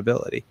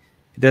accountability.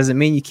 It doesn't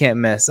mean you can't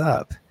mess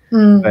up.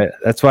 But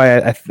that's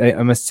why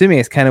I'm assuming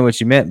it's kind of what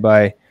you meant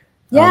by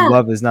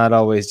love is not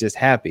always just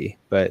happy.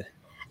 But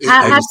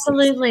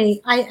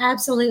absolutely.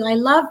 I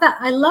love that.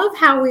 I love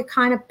how we're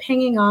kind of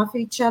pinging off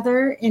each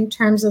other in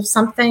terms of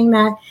something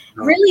that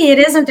really it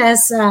isn't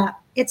as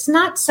it's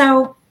not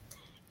so.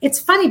 It's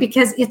funny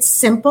because it's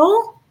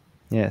simple.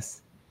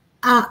 Yes.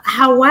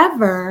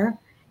 However,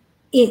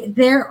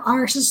 there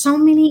are so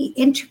many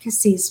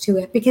intricacies to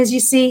it because you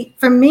see,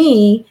 for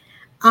me,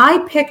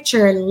 I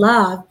picture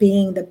love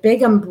being the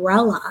big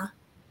umbrella,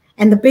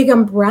 and the big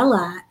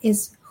umbrella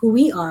is who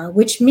we are,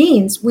 which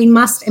means we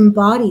must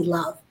embody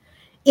love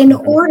in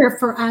order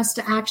for us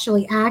to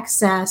actually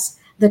access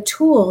the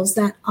tools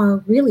that are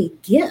really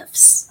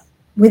gifts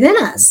within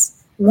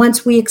us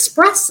once we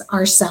express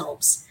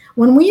ourselves.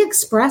 When we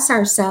express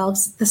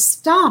ourselves, the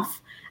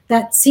stuff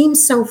that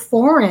seems so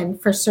foreign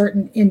for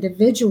certain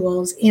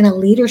individuals in a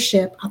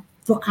leadership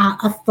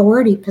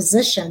authority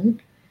position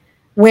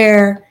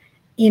where,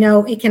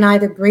 it can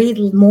either breed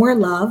more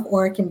love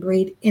or it can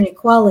breed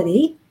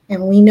inequality.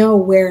 And we know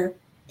we're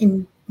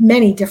in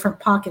many different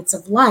pockets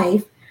of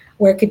life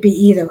where it could be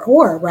either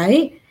or,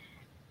 right?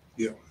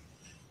 Yeah.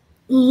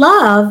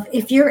 Love,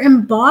 if you're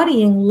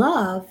embodying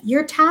love,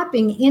 you're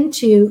tapping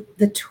into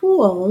the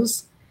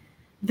tools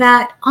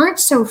that aren't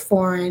so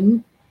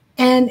foreign.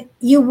 And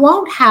you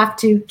won't have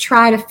to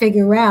try to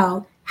figure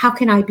out how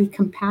can I be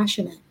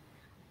compassionate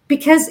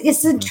because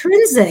it's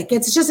intrinsic.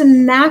 It's just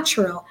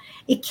natural.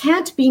 It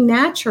can't be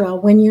natural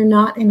when you're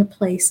not in a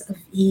place of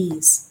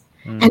ease.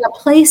 And a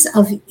place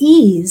of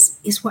ease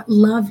is what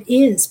love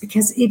is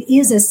because it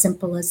is as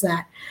simple as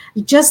that.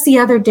 Just the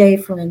other day,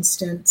 for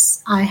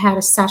instance, I had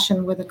a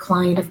session with a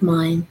client of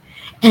mine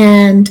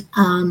and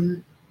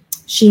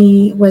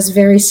she was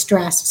very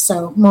stressed.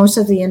 So most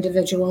of the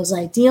individuals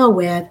I deal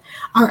with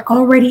are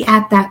already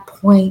at that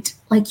point.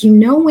 Like,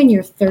 when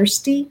you're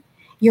thirsty,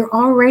 you're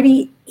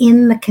already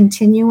in the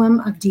continuum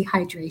of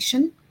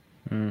dehydration.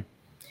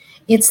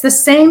 It's the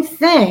same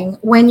thing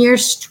when you're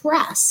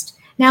stressed.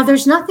 Now,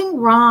 there's nothing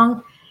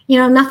wrong,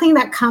 nothing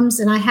that comes,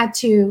 and I had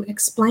to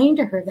explain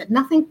to her that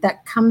nothing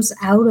that comes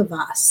out of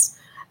us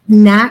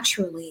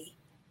naturally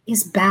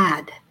is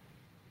bad.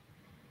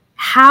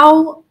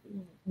 How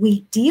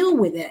we deal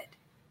with it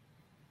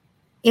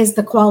is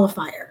the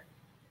qualifier.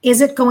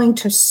 Is it going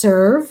to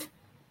serve,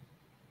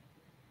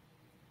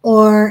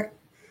 or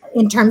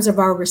in terms of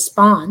our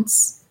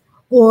response,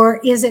 or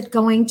is it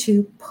going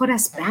to put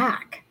us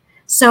back?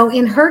 So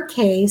in her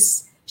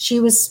case, she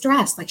was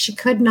stressed. Like, she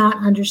could not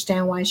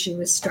understand why she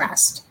was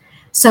stressed.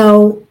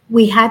 So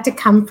we had to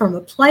come from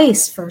a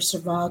place, first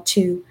of all,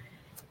 to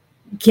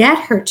get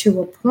her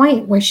to a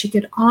point where she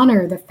could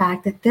honor the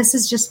fact that this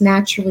is just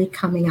naturally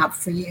coming up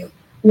for you.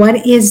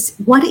 What is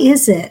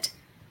it?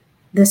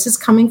 This is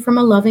coming from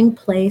a loving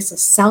place, a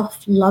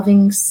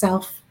self-loving,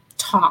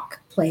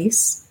 self-talk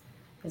place.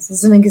 This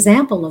is an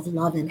example of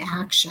love in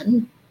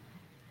action.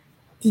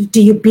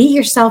 Do you beat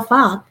yourself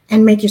up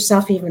and make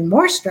yourself even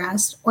more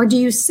stressed? Or do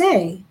you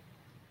say,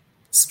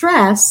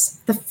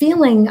 stress, the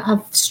feeling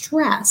of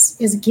stress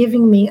is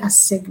giving me a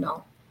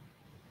signal.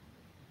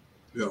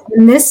 Yeah.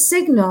 And this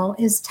signal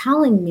is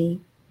telling me,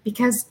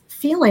 because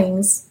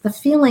the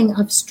feeling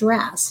of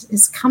stress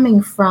is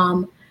coming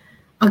from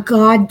a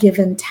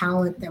God-given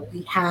talent that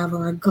we have,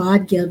 or a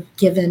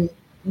God-given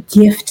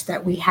gift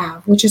that we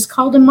have, which is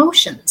called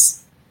emotions.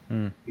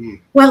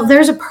 Well,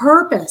 there's a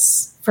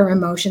purpose for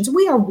emotions.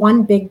 We are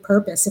one big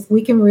purpose if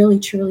we can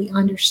really, truly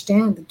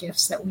understand the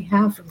gifts that we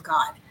have from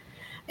God.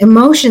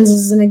 Emotions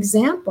is an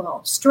example.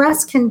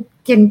 Stress can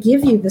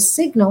give you the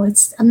signal.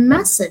 It's a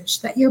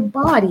message that your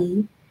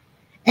body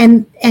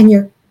and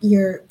your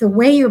the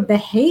way you're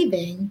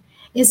behaving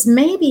is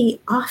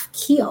maybe off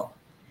keel.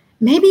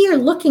 Maybe you're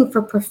looking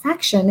for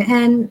perfection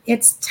and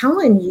it's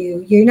telling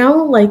you,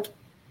 like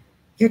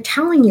you're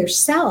telling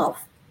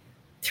yourself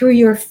through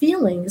your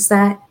feelings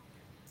that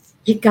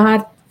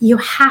you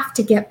have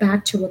to get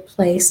back to a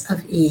place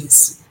of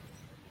ease.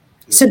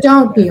 So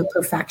don't be a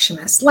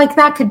perfectionist. Like,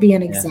 that could be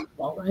an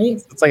example,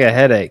 right? It's like a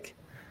headache.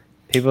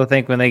 People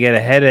think when they get a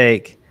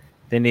headache,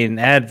 they need an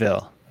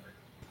Advil.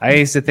 I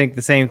used to think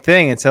the same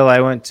thing until I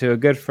went to a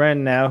good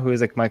friend now who is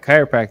like my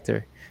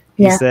chiropractor.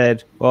 He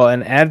said, well,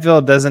 an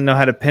Advil doesn't know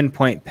how to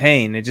pinpoint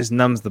pain. It just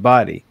numbs the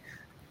body.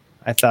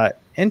 I thought,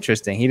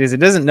 interesting. It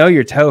doesn't know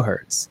your toe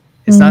hurts.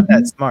 It's not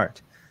that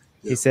smart.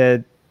 He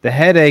said, the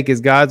headache is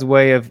God's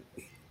way of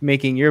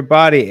making your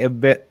body a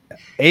bit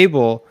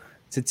able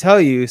to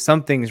tell you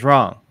something's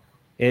wrong.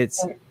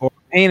 Or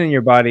pain in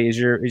your body is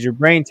your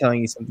brain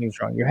telling you something's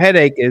wrong. Your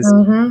headache is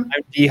I'm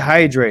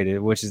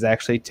dehydrated, which is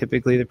actually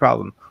typically the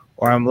problem.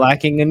 Or I'm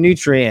lacking a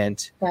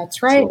nutrient.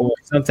 That's right. Or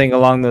something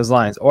along those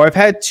lines. Or I've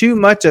had too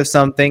much of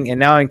something and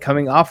now I'm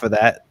coming off of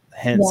that,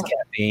 hence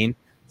caffeine,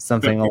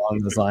 something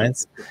along those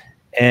lines.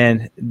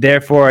 And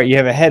therefore you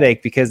have a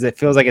headache because it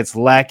feels like it's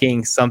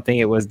lacking something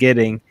it was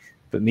getting,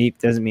 but meat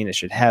doesn't mean it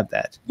should have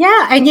that.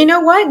 Yeah. And you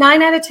know what?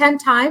 9 out of 10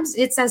 times,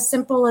 it's as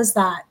simple as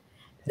that.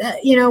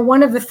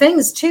 One of the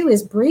things too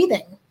is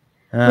breathing.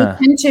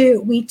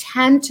 We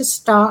tend to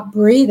stop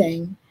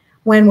breathing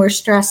when we're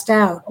stressed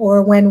out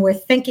or when we're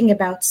thinking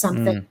about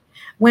something.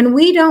 When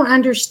we don't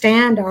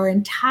understand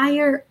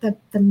the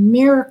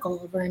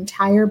miracle of our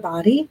entire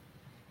body,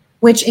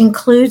 which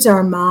includes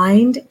our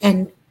mind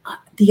and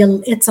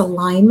its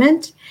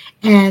alignment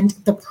and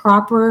the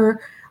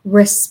proper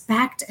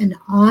respect and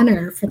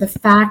honor for the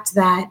fact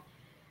that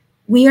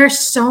we are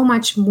so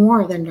much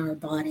more than our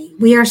body.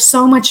 We are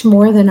so much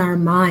more than our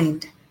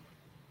mind.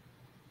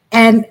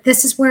 And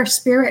this is where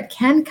spirit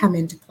can come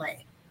into play.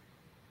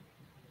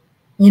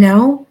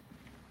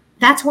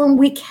 That's when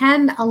we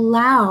can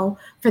allow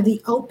for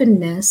the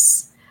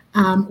openness.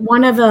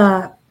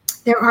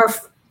 There are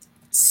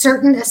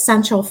certain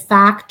essential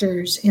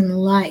factors in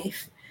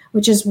life,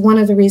 which is one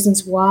of the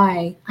reasons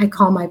why I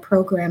call my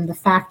program The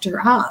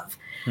Factor of.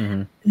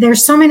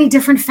 There's so many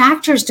different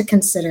factors to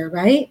consider,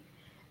 right?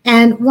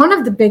 And one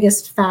of the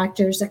biggest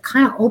factors that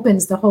kind of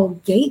opens the whole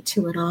gate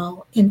to it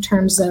all in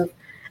terms of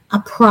a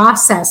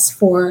process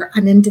for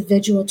an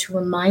individual to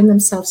remind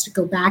themselves to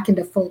go back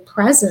into full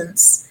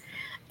presence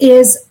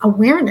is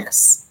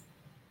awareness.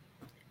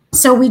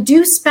 So we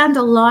do spend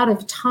a lot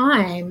of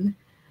time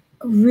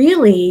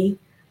really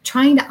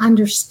trying to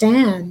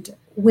understand,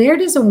 where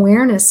does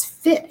awareness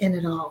fit in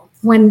it all?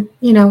 When,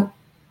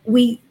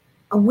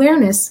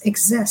 awareness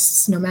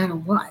exists no matter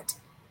what.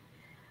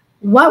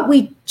 What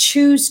we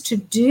choose to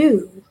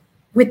do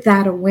with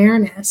that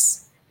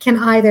awareness can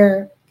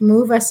either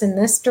move us in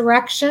this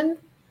direction,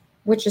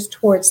 which is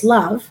towards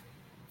love,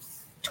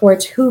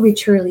 towards who we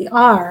truly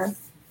are,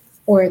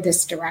 or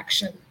this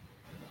direction,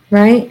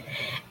 right?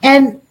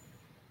 And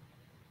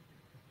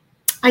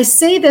I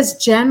say this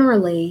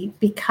generally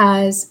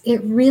because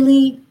it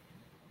really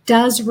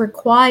does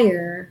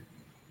require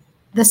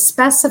the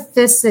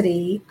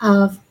specificity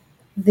of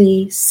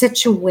the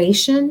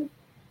situation.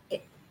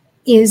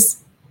 Is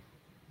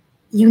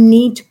you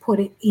need to put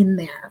it in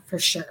there for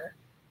sure.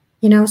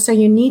 So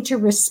you need to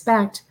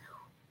respect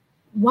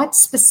what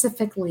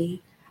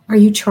specifically are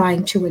you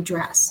trying to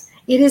address.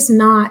 It is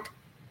not,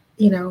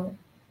 a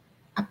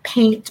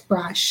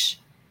paintbrush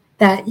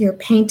that you're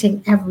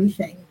painting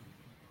everything.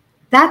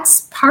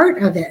 That's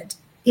part of it,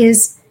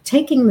 is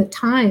taking the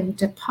time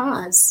to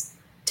pause,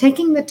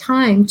 taking the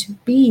time to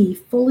be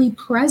fully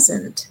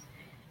present.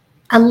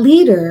 A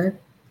leader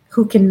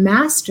who can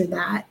master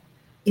that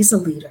is a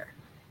leader,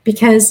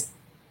 because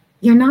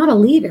you're not a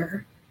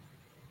leader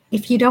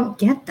if you don't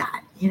get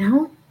that,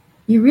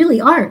 You really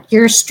aren't.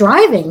 You're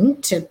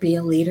striving to be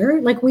a leader,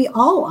 like we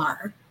all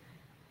are.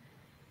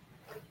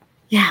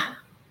 Yeah.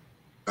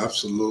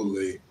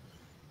 Absolutely.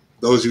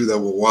 Those of you that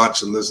will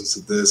watch and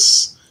listen to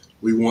this,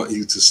 we want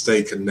you to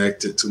stay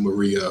connected to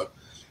Maria.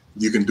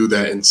 You can do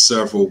that in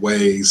several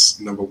ways.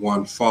 Number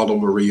one, follow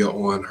Maria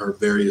on her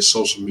various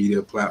social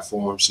media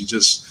platforms. She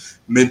just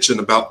mentioned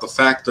about The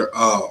Factor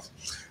of.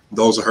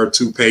 Those are her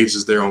 2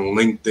 pages there on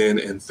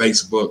LinkedIn and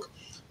Facebook.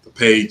 The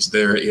page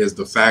there is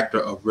The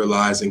Factor of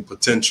Realizing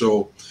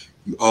Potential.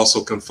 You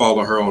also can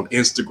follow her on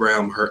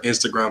Instagram. Her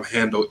Instagram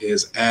handle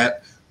is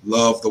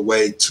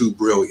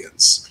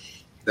 @LoveTheWayToBrilliance.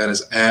 That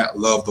is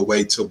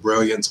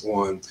 @LoveTheWayToBrilliance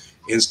on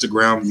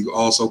Instagram. You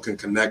also can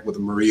connect with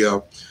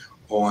Maria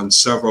on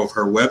several of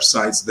her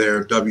websites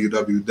there,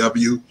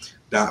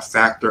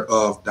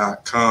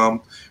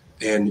 www.factorof.com.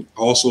 And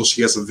also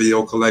she has a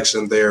video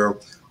collection there,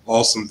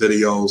 awesome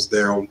videos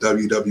there on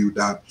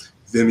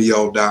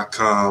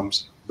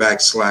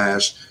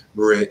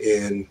www.vimeo.com/Maria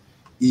N.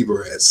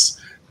 Ibarez.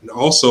 And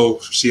also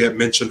she had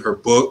mentioned her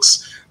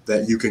books,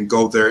 that you can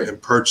go there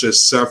and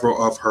purchase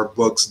several of her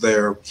books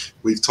there.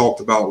 We've talked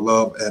about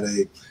love at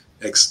a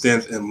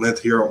extent and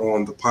length here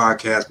on the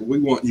podcast, but we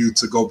want you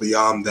to go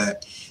beyond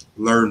that,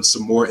 learn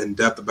some more in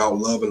depth about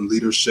love and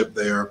leadership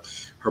there.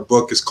 Her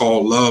book is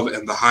called Love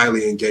and the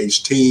Highly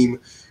Engaged Team,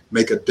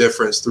 Make a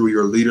Difference Through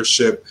Your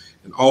Leadership,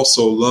 and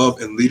also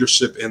Love and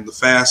Leadership in the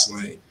Fast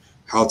Lane,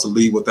 How to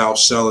Lead Without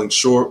Selling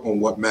Short on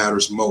What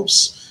Matters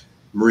Most.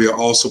 Maria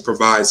also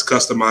provides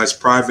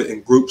customized private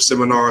and group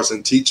seminars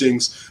and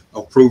teachings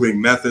of proving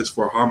methods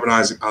for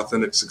harmonizing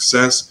authentic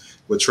success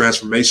with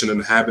transformation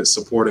and habits,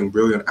 supporting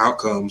brilliant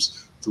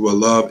outcomes through a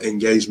love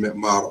engagement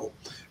model.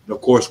 And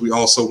of course, we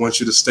also want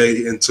you to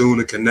stay in tune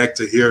and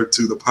connected here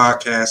to the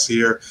podcast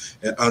here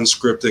at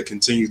Unscripted.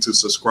 Continue to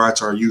subscribe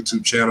to our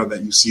YouTube channel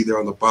that you see there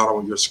on the bottom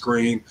of your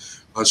screen,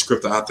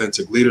 Unscripted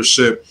Authentic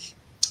Leadership.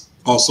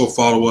 Also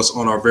follow us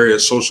on our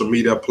various social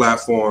media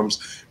platforms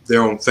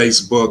there on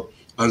Facebook,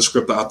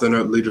 Unscripted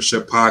Authentic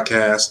Leadership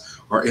Podcast.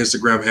 Our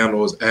Instagram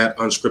handle is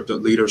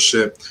 @Unscripted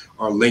Leadership.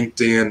 Our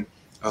LinkedIn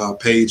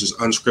page is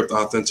Unscripted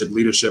Authentic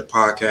Leadership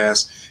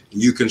Podcast.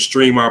 You can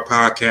stream our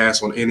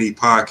podcast on any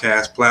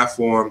podcast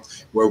platform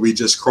where we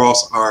just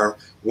crossed our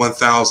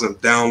 1,000th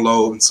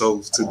download. And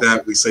so to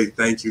that, we say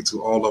thank you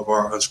to all of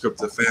our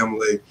Unscripted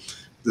family.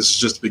 This is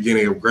just the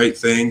beginning of great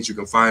things. You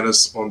can find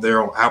us on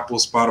there on Apple,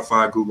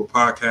 Spotify, Google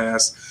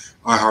Podcasts,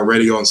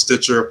 iHeartRadio, and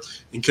Stitcher.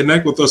 And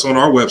connect with us on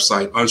our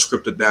website,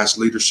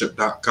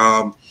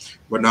 unscripted-leadership.com,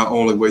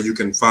 where you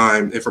can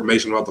find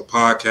information about the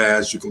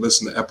podcast. You can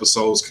listen to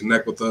episodes,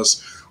 connect with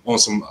us on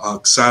some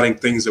exciting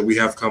things that we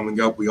have coming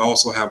up. We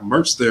also have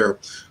merch there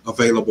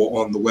available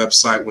on the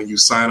website. When you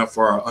sign up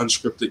for our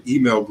Unscripted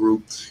email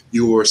group,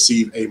 you will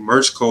receive a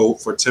merch code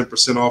for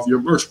 10% off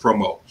your merch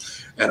promo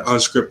at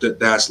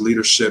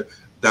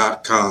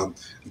unscripted-leadership.com.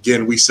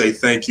 Again, we say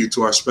thank you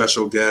to our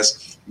special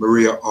guest,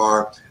 Maria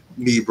R.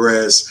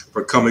 Nebres,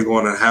 for coming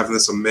on and having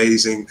this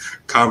amazing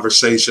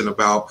conversation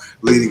about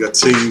leading a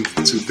team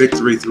to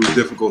victory through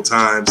difficult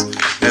times.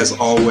 As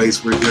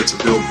always, we're here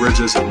to build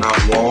bridges and not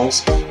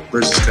walls.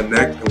 Bridges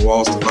connect and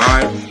walls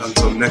divide.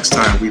 Until next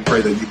time, we pray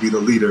that you be the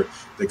leader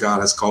that God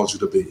has called you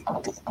to be.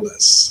 God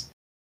bless.